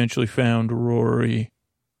eventually found Rory.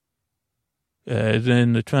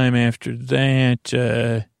 Then the time after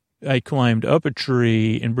that, I climbed up a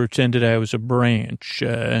tree and pretended I was a branch,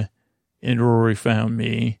 and Rory found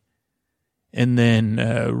me. And then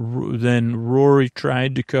Rory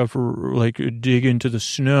tried to dig into the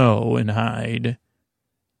snow and hide,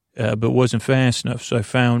 but wasn't fast enough. So I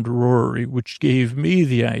found Rory, which gave me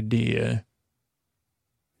the idea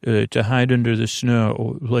to hide under the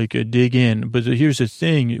snow, dig in. But here's the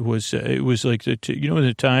thing: it was like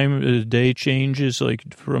the time of the day changes,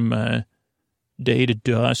 like from day to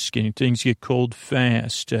dusk, and things get cold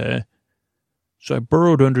fast. So I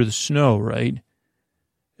burrowed under the snow, right?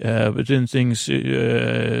 But then things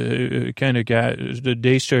the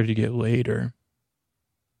day started to get later.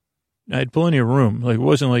 I had plenty of room. It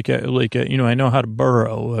wasn't I know how to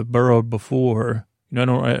burrow. I burrowed before.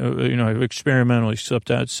 I've experimentally slept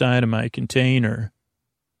outside of my container.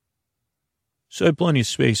 So I had plenty of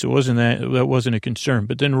space. It wasn't that wasn't a concern.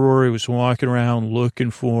 But then Rory was walking around looking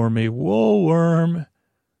for me. Whoa, worm.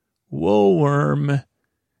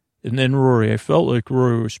 And then I felt like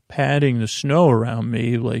Rory was patting the snow around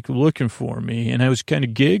me, looking for me. And I was kind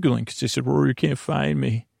of giggling because I said, Rory, you can't find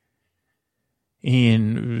me.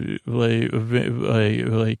 And then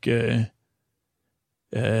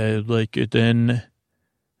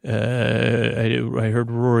I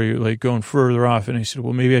heard Rory going further off, and I said,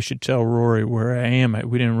 well, maybe I should tell Rory where I am.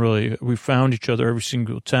 We found each other every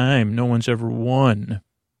single time. No one's ever won.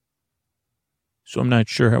 So I'm not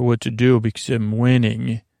sure what to do because I'm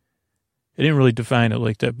winning. I didn't really define it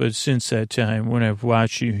like that, but since that time, when I've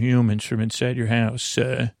watched you humans from inside your house,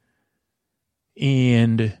 and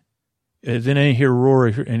then I didn't hear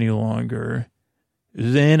Rory any longer.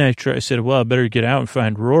 Then I said, well, I better get out and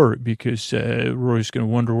find Rory because Rory's going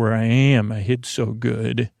to wonder where I am. I hid so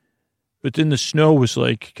good. But then the snow was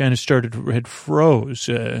had froze,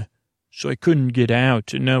 so I couldn't get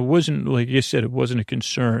out. And now it wasn't, like I said, it wasn't a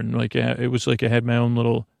concern. It was like I had my own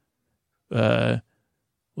little,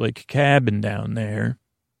 cabin down there.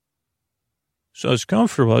 So I was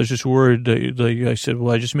comfortable. I was just worried. I said,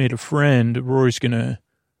 well, I just made a friend. Rory's going to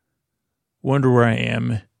wonder where I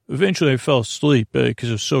am. Eventually I fell asleep because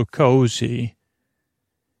it was so cozy.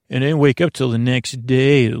 And I didn't wake up till the next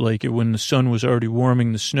day, when the sun was already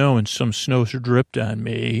warming the snow and some snow dripped on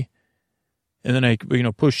me. And then I,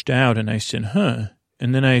 pushed out and I said, huh.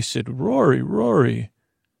 And then I said, Rory.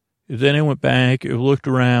 Then I went back, looked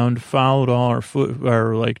around, followed all our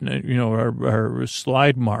our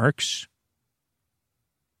slide marks.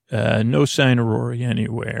 No sign of Rory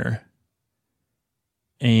anywhere.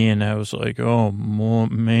 And I was like, oh,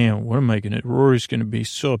 man, what am I going to, Rory's going to be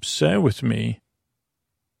so upset with me.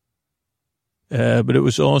 But it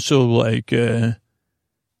was also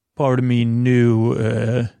part of me knew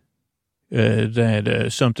that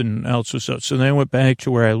something else was up. So then I went back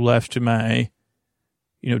to where I left my,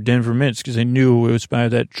 Denver Mints, because I knew it was by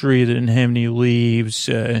that tree that didn't have any leaves.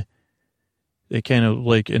 They kind of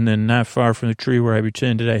and then not far from the tree where I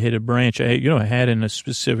pretended I hit a branch. I had in a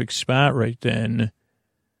specific spot right then,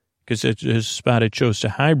 because it's a spot I chose to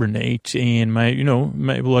hibernate, and my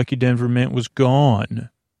Lucky Denver mint was gone.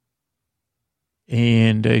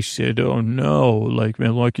 And I said, oh no, like my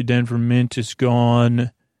Lucky Denver mint is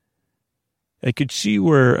gone. I could see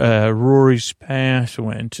where Rory's path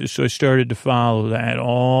went, so I started to follow that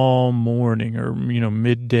all morning or,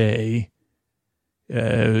 midday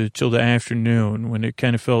till the afternoon, when it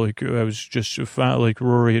kind of felt like I was just like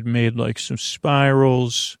Rory had made like some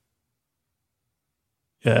spirals.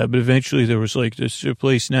 But eventually there was like this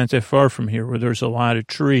place not that far from here where there's a lot of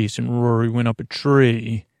trees, and Rory went up a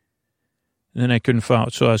tree. And then I couldn't follow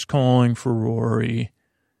it, so I was calling for Rory.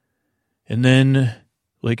 And then,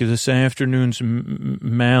 like, this afternoon's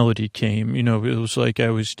malady came. It was like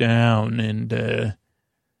I was down and,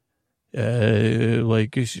 I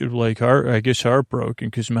guess heartbroken,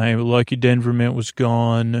 because my Lucky Denver mint was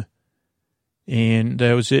gone. And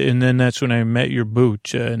that was it. And then that's when I met your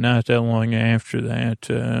boot, not that long after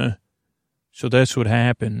that. So that's what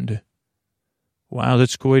happened. Wow,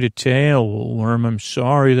 that's quite a tale, Woolworm. I'm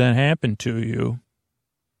sorry that happened to you.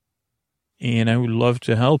 And I would love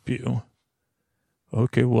to help you.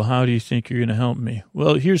 Okay, well, how do you think you're going to help me?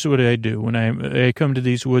 Well, here's what I do. When I come to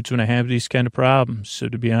these woods when I have these kind of problems. So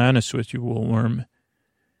to be honest with you, Woolworm,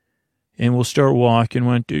 and we'll start walking.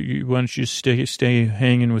 Why don't you stay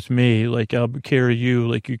hanging with me? Like, I'll carry you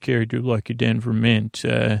like you carried your Lucky Denver mint.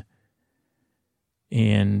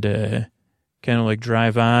 And kind of like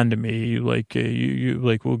drive on to me, like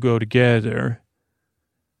like we'll go together,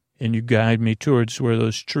 and you guide me towards where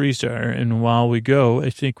those trees are. And while we go,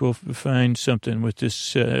 I think we'll find something with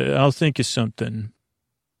this. I'll think of something.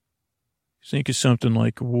 Think of something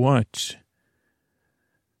like what?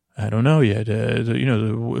 I don't know yet.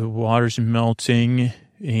 The water's melting,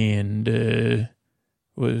 and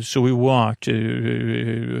so we walked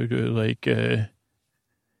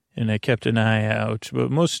and I kept an eye out.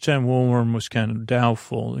 But most of the time, Woolworm was kind of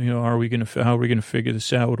doubtful. How are we going to figure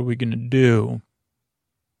this out? What are we going to do?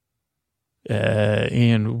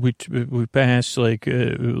 And we passed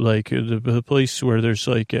the place where there's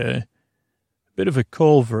like a bit of a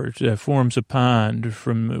culvert that forms a pond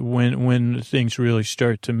from when things really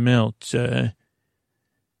start to melt. And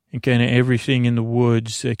kind of everything in the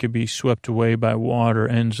woods that could be swept away by water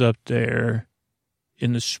ends up there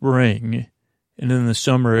in the spring. And then in the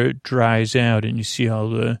summer, it dries out, and you see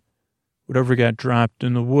all whatever got dropped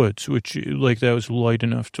in the woods, which, like, that was light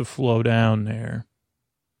enough to flow down there.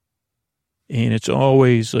 And it's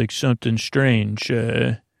always, like, something strange.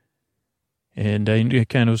 And I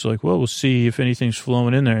kind of was like, well, we'll see if anything's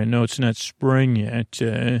flowing in there. I know it's not spring yet.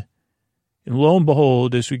 And lo and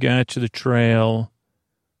behold, as we got to the trail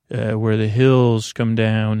where the hills come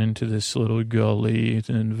down into this little gully,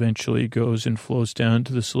 and eventually goes and flows down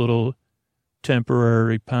to this little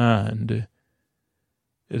temporary pond,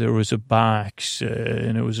 there was a box,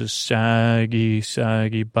 and it was a soggy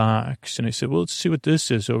box. And I said, well, let's see what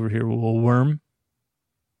this is over here, Woolworm.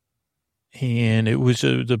 And it was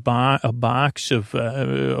a box of,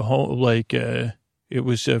 it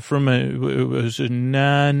was a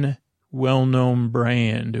non-well-known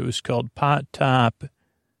brand. It was called Pot Top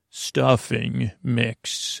Stuffing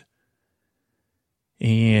Mix.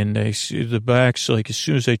 And I see the box, like, as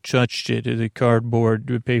soon as I touched it, the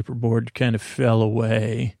paperboard kind of fell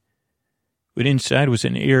away. But inside was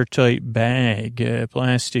an airtight bag, a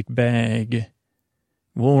plastic bag.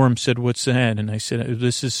 Woolworm said, what's that? And I said,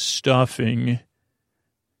 this is stuffing.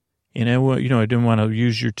 And I didn't want to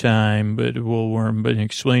use your time, but Woolworm, but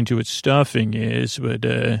explain to what stuffing is. But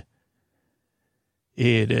I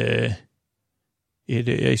said,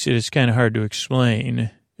 it's kind of hard to explain.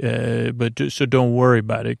 So don't worry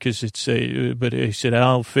about it, because but I said,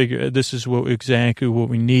 I'll figure, this is exactly what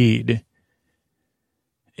we need.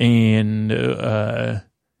 And,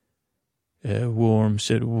 Worm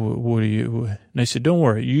said, what are you? And I said, don't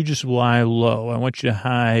worry, you just lie low. I want you to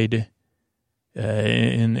hide,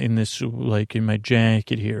 in this, like, in my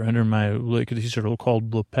jacket here, under my, like, these are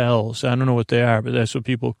called lapels. I don't know what they are, but that's what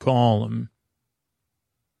people call them.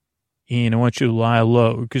 And I want you to lie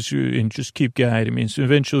low, and just keep guiding me. And so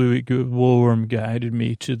eventually, Woolworm guided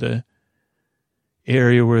me to the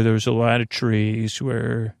area where there was a lot of trees,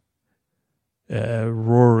 where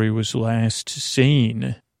Rory was last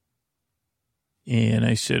seen. And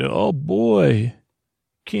I said, oh, boy,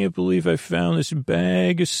 can't believe I found this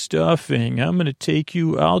bag of stuffing.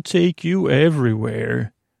 I'll take you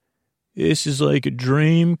everywhere. This is like a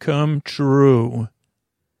dream come true.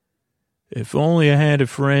 If only I had a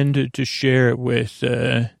friend to share it with.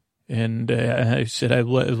 And I said,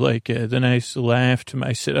 then I laughed.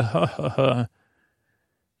 I said, ha, ha, ha.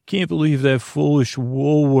 Can't believe that foolish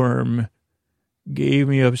Woolworm gave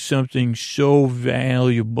me up something so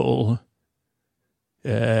valuable.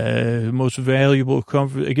 Most valuable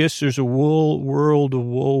comfort. I guess there's a world of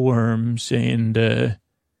woolworms, and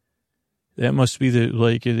that must be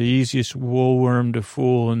the easiest woolworm to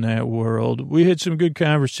fool in that world. We had some good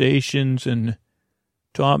conversations and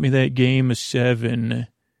taught me that game of 7.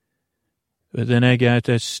 But then I got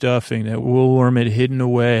that stuffing that woolworm had hidden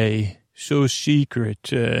away, so secret.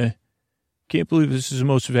 Can't believe this is the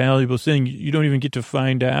most valuable thing. You don't even get to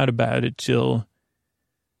find out about it till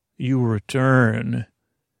you return.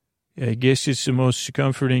 I guess it's the most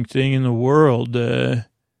comforting thing in the world. That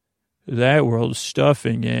world,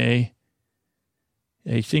 stuffing, eh?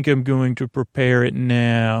 I think I'm going to prepare it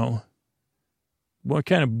now. Well,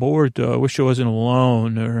 kind of bored, though. I wish I wasn't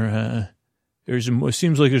alone, or it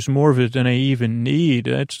seems like there's more of it than I even need.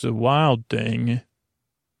 That's the wild thing.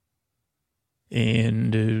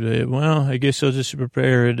 And, well, I guess I'll just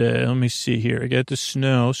prepare it. Let me see here. I got the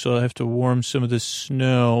snow, so I'll have to warm some of the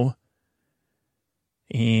snow.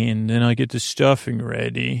 And then I'll get the stuffing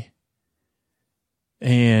ready.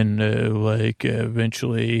 And,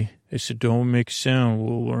 eventually, I said, don't make sound,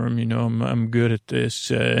 woolworm. You know, I'm good at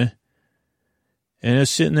this. And I was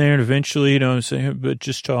sitting there, and eventually, I'm saying, but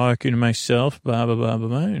just talking to myself, blah, blah, blah,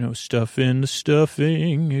 blah, blah, stuffing the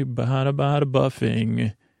stuffing, bada, bada,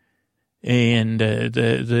 buffing. And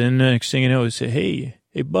the next thing I know, I say,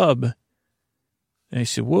 hey, Bub. And I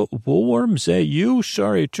said, woolworm, is that you?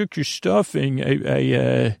 Sorry, I took your stuffing.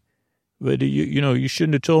 But you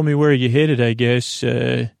shouldn't have told me where you hid it, I guess.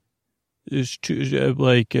 There's two,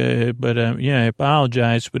 I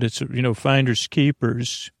apologize, but it's, finders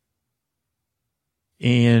keepers.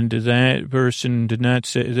 And that person did not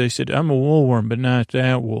say, they said, I'm a woolworm, but not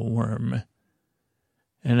that woolworm.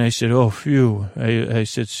 And I said, oh, phew. I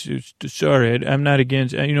said, sorry, I'm not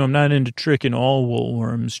against, I'm not into tricking all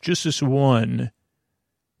woolworms, just this one.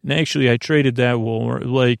 And actually, I traded that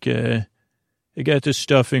woolworm, I got this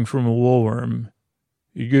stuffing from a woolworm.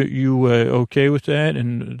 You okay with that?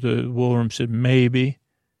 And the woolworm said, maybe.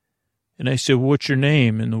 And I said, what's your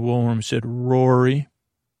name? And the woolworm said, Rory.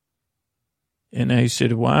 And I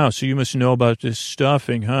said, wow, so you must know about this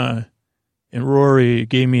stuffing, huh? And Rory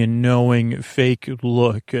gave me a knowing, fake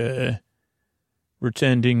look,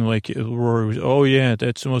 pretending like Rory was, oh, yeah,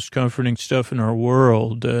 that's the most comforting stuff in our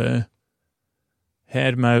world. But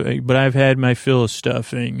I've had my fill of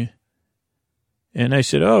stuffing. And I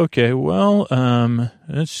said, oh, okay, well,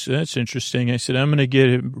 that's interesting. I said, I'm going to get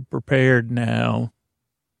it prepared now.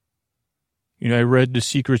 I read the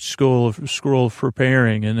secret scroll of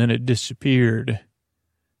preparing, and then it disappeared.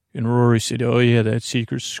 And Rory said, oh, yeah, that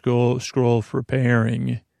secret scroll of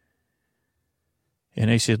preparing.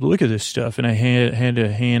 And I said, look at this stuff. And I had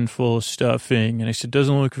a handful of stuffing. And I said,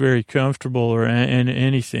 doesn't look very comfortable or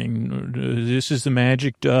anything. This is the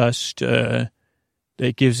magic dust that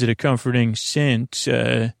gives it a comforting scent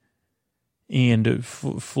and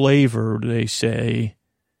flavor, they say.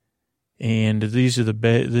 And this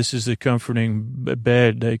is the comforting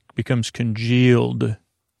bed that becomes congealed.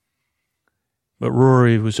 But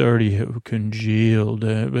Rory was already congealed.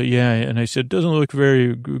 But yeah, and I said, it doesn't look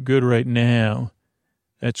very good right now.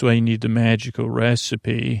 That's why you need the magical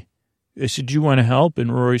recipe. I said, do you want to help?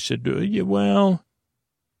 And Rory said, yeah, well.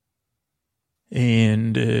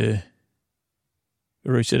 And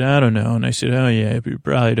Rory said, I don't know. And I said, oh, yeah, you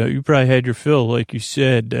probably don't. You probably had your fill, like you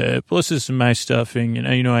said. Plus, this is my stuffing. And,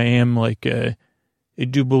 I am I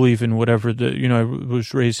do believe in whatever I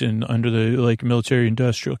was raised under the military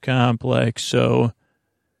industrial complex. So,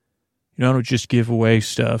 I don't just give away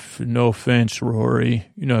stuff. No offense,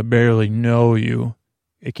 Rory. I barely know you.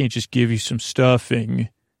 I can't just give you some stuffing.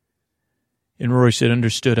 And Rory said,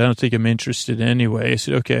 understood. I don't think I'm interested anyway. I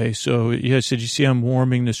said, okay. So, I said, you see, I'm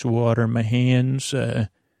warming this water in my hands. And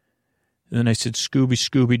then I said,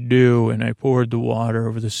 Scooby-Doo. And I poured the water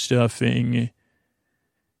over the stuffing.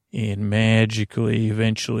 And magically,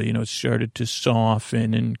 eventually, it started to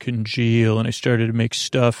soften and congeal. And I started to make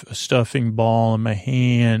a stuffing ball in my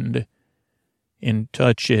hand and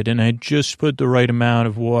touch it. And I just put the right amount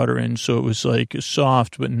of water in. So it was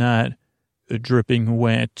soft, but not dripping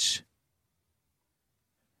wet.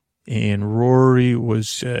 And Rory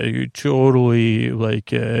was totally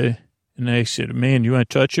and I said, man, you want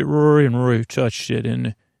to touch it, Rory? And Rory touched it.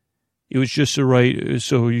 And it was just the right,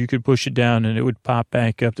 so you could push it down and it would pop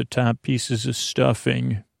back up the top pieces of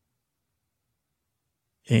stuffing.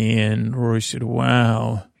 And Rory said,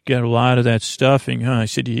 wow, you got a lot of that stuffing, huh? I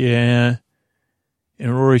said, yeah.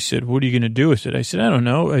 And Rory said, what are you going to do with it? I said, I don't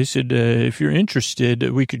know. I said, if you're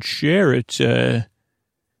interested, we could share it.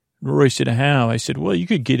 Rory said, how? I said, well, you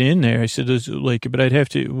could get in there. I said, but I'd have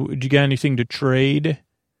to, do you got anything to trade?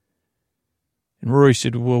 And Rory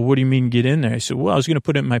said, well, what do you mean get in there? I said, well, I was going to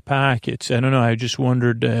put it in my pockets. I don't know. I just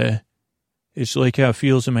wondered, it's like how it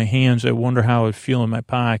feels in my hands. I wonder how it would feel in my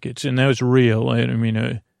pockets. And that was real. I mean,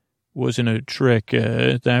 it wasn't a trick,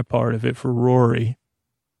 that part of it for Rory.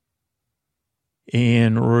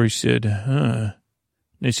 And Rory said, huh.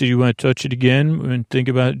 And I said, you want to touch it again and think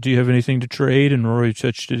about, do you have anything to trade? And Rory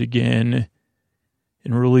touched it again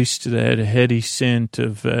and released that heady scent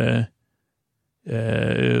of,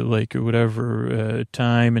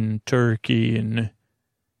 thyme and turkey and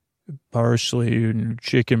parsley and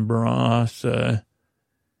chicken broth. And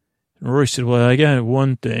Rory said, well, I got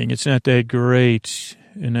one thing. It's not that great.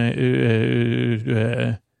 And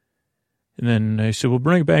and then I said, well,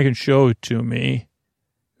 bring it back and show it to me.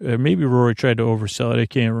 Maybe Rory tried to oversell it. I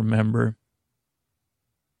can't remember.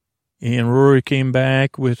 And Rory came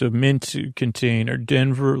back with a mint container,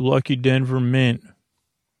 Lucky Denver mint.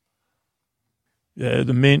 The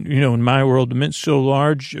mint, in my world, the mint's so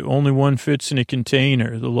large, only one fits in a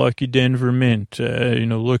container. The Lucky Denver mint,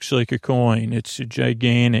 looks like a coin. It's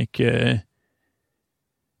gigantic.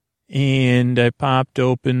 And I popped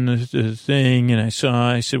open the thing and I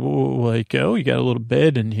said, well, you got a little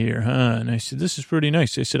bed in here, huh? And I said, this is pretty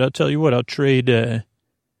nice. I said, I'll tell you what, I'll trade you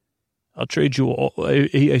all.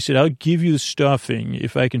 I said, I'll give you the stuffing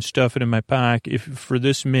if I can stuff it in my pocket, for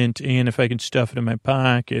this mint, and if I can stuff it in my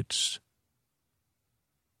pockets.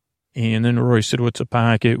 And then Roy said, what's a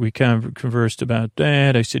pocket? We kind of conversed about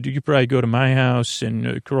that. I said, you could probably go to my house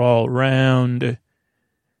and crawl around.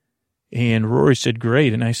 And Rory said,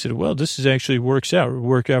 great. And I said, well, this is actually works out.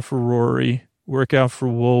 Work out for Rory, work out for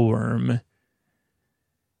Woolworm.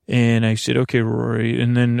 And I said, okay, Rory.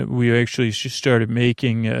 And then we actually just started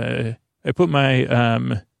making, I put my,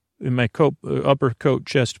 in my upper coat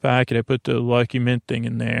chest pocket, I put the Lucky Mint thing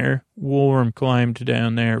in there. Woolworm climbed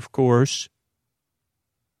down there, of course.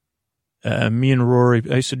 Me and Rory,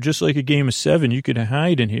 I said, just like a game of 7, you could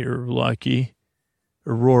hide in here, Lucky,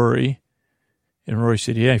 or Rory. And Rory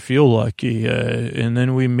said, yeah, I feel lucky. And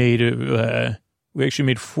then we we actually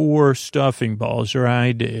made 4 stuffing balls, or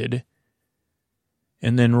I did.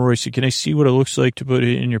 And then Rory said, can I see what it looks like to put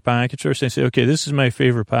it in your pockets first? I said, okay, this is my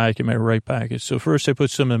favorite pocket, my right pocket. So first I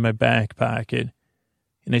put some in my back pocket.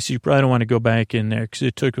 And I said, you probably don't want to go back in there because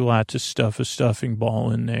it took a lot to stuff a stuffing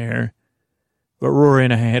ball in there. But Rory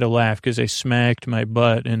and I had a laugh because I smacked my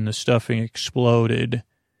butt and the stuffing exploded.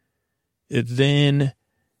 Then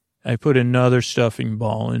I put another stuffing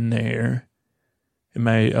ball in there in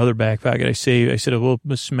my other back pocket. I said, we'll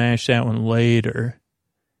smash that one later.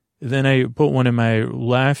 Then I put one in my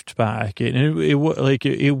left pocket, and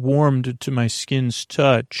it warmed to my skin's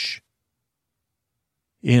touch.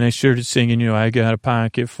 And I started singing, I got a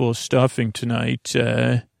pocket full of stuffing tonight,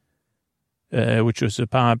 which was a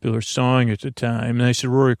popular song at the time. And I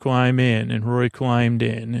said, Rory, climb in. And Rory climbed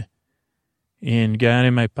in and got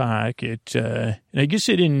in my pocket. And I guess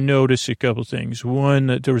I didn't notice a couple things. One,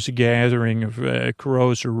 that there was a gathering of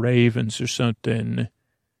crows or ravens or something.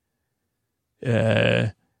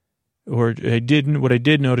 What I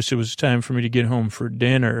did notice, it was time for me to get home for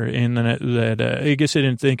dinner. And then I guess I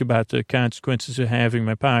didn't think about the consequences of having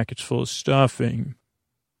my pockets full of stuffing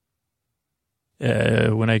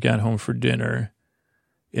when I got home for dinner.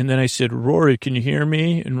 And then I said, Rory, can you hear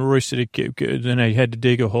me? And Rory said, then I had to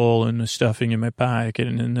dig a hole in the stuffing in my pocket.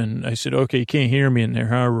 And then I said, okay, you can't hear me in there,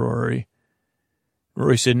 huh, Rory?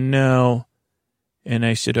 Rory said, no. And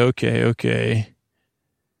I said, okay.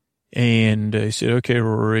 And I said, okay,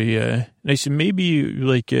 Rory. And I said, maybe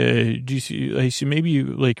we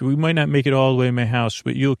might not make it all the way to my house,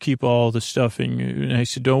 but you'll keep all the stuffing. And I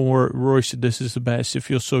said, don't worry. Rory said, this is the best. It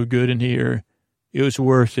feels so good in here. It was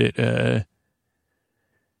worth it. The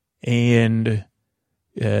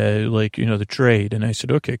trade. And I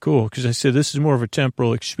said, okay, cool. Because I said, this is more of a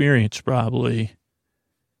temporal experience, probably.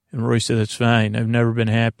 And Roy said, that's fine. I've never been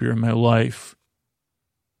happier in my life.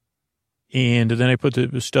 And then I put the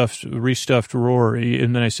restuffed Rory.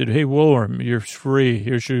 And then I said, hey, Woolworm, you're free.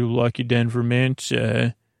 Here's your Lucky Denver Mint.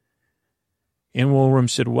 And Woolworm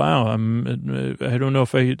said, wow, I don't know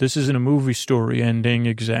this isn't a movie story ending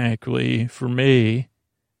exactly for me,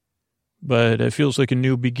 but it feels like a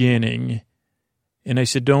new beginning. And I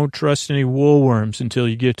said, don't trust any woolworms until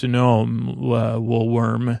you get to know them,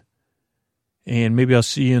 Woolworm. And maybe I'll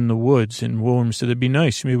see you in the woods. And Woolworm said, that'd be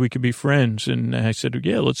nice. Maybe we could be friends. And I said,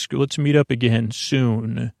 yeah, let's meet up again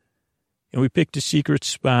soon. And we picked a secret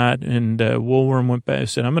spot, and Woolworm went back and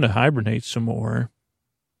said, I'm going to hibernate some more.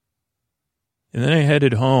 And then I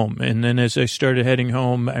headed home. And then as I started heading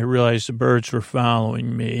home, I realized the birds were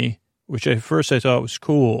following me, which at first I thought was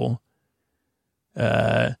cool.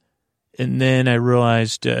 And then I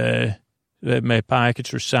realized that my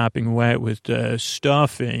pockets were sopping wet with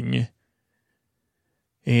stuffing.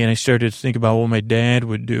 And I started to think about what my dad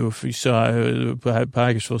would do if he saw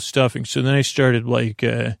pockets full of stuffing. So then I started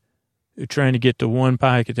trying to get the one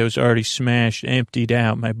pocket that was already smashed, emptied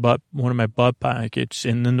out, one of my butt pockets.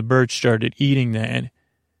 And then the birds started eating that.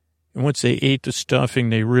 And once they ate the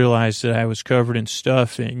stuffing, they realized that I was covered in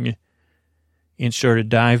stuffing and started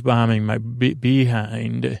dive bombing my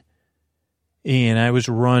behind. And I was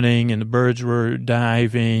running and the birds were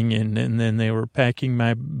diving and then they were pecking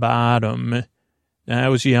my bottom. And I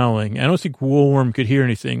was yelling. I don't think Woolworm could hear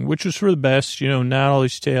anything, which was for the best, not all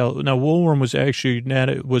these tails. Now, Woolworm was actually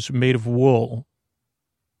was made of wool.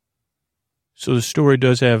 So the story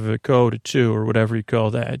does have a code too, or whatever you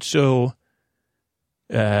call that. So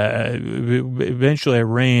eventually I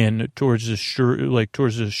ran towards the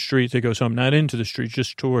street that goes home, not into the street,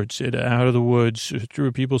 just towards it, out of the woods,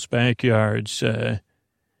 through people's backyards,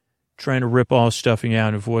 trying to rip all stuffing out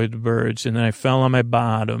and avoid the birds. And then I fell on my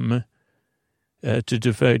bottom. To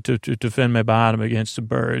defend my bottom against the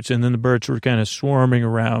birds. And then the birds were kind of swarming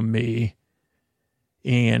around me.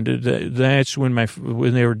 And that's when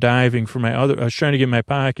they were diving for I was trying to get my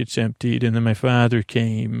pockets emptied. And then my father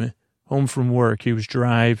came home from work. He was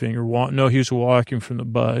driving he was walking from the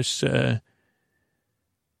bus. And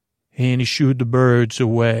he shooed the birds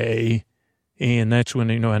away. And that's when,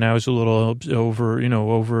 and I was a little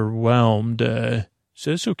overwhelmed.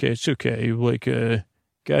 So it's okay.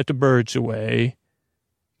 Got the birds away,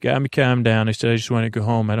 got me calmed down. I said, I just want to go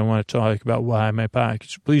home. I don't want to talk about why my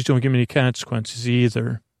pockets. Please don't give me any consequences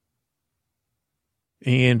either.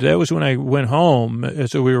 And that was when I went home.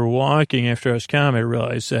 As we were walking after I was calm, I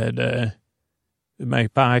realized that my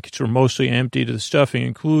pockets were mostly empty to the stuffing,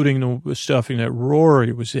 including the stuffing that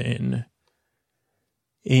Rory was in.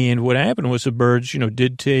 And what happened was the birds,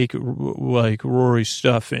 did take Rory's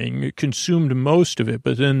stuffing, consumed most of it,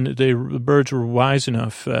 but then the birds were wise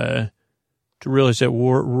enough to realize that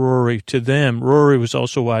Rory was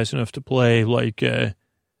also wise enough to play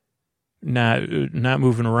not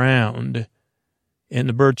moving around. And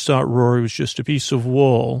the birds thought Rory was just a piece of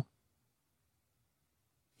wool.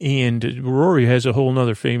 And Rory has a whole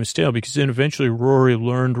nother famous tale because then eventually Rory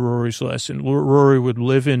learned Rory's lesson. Rory would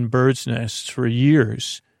live in birds' nests for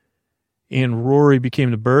years. And Rory became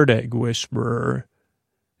the bird egg whisperer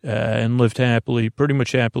and lived pretty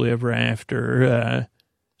much happily ever after.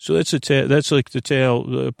 So that's the tale,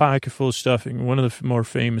 the pocket full of stuffing, one of the more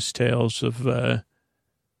famous tales of that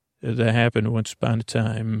happened once upon a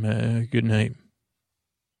time. Good night.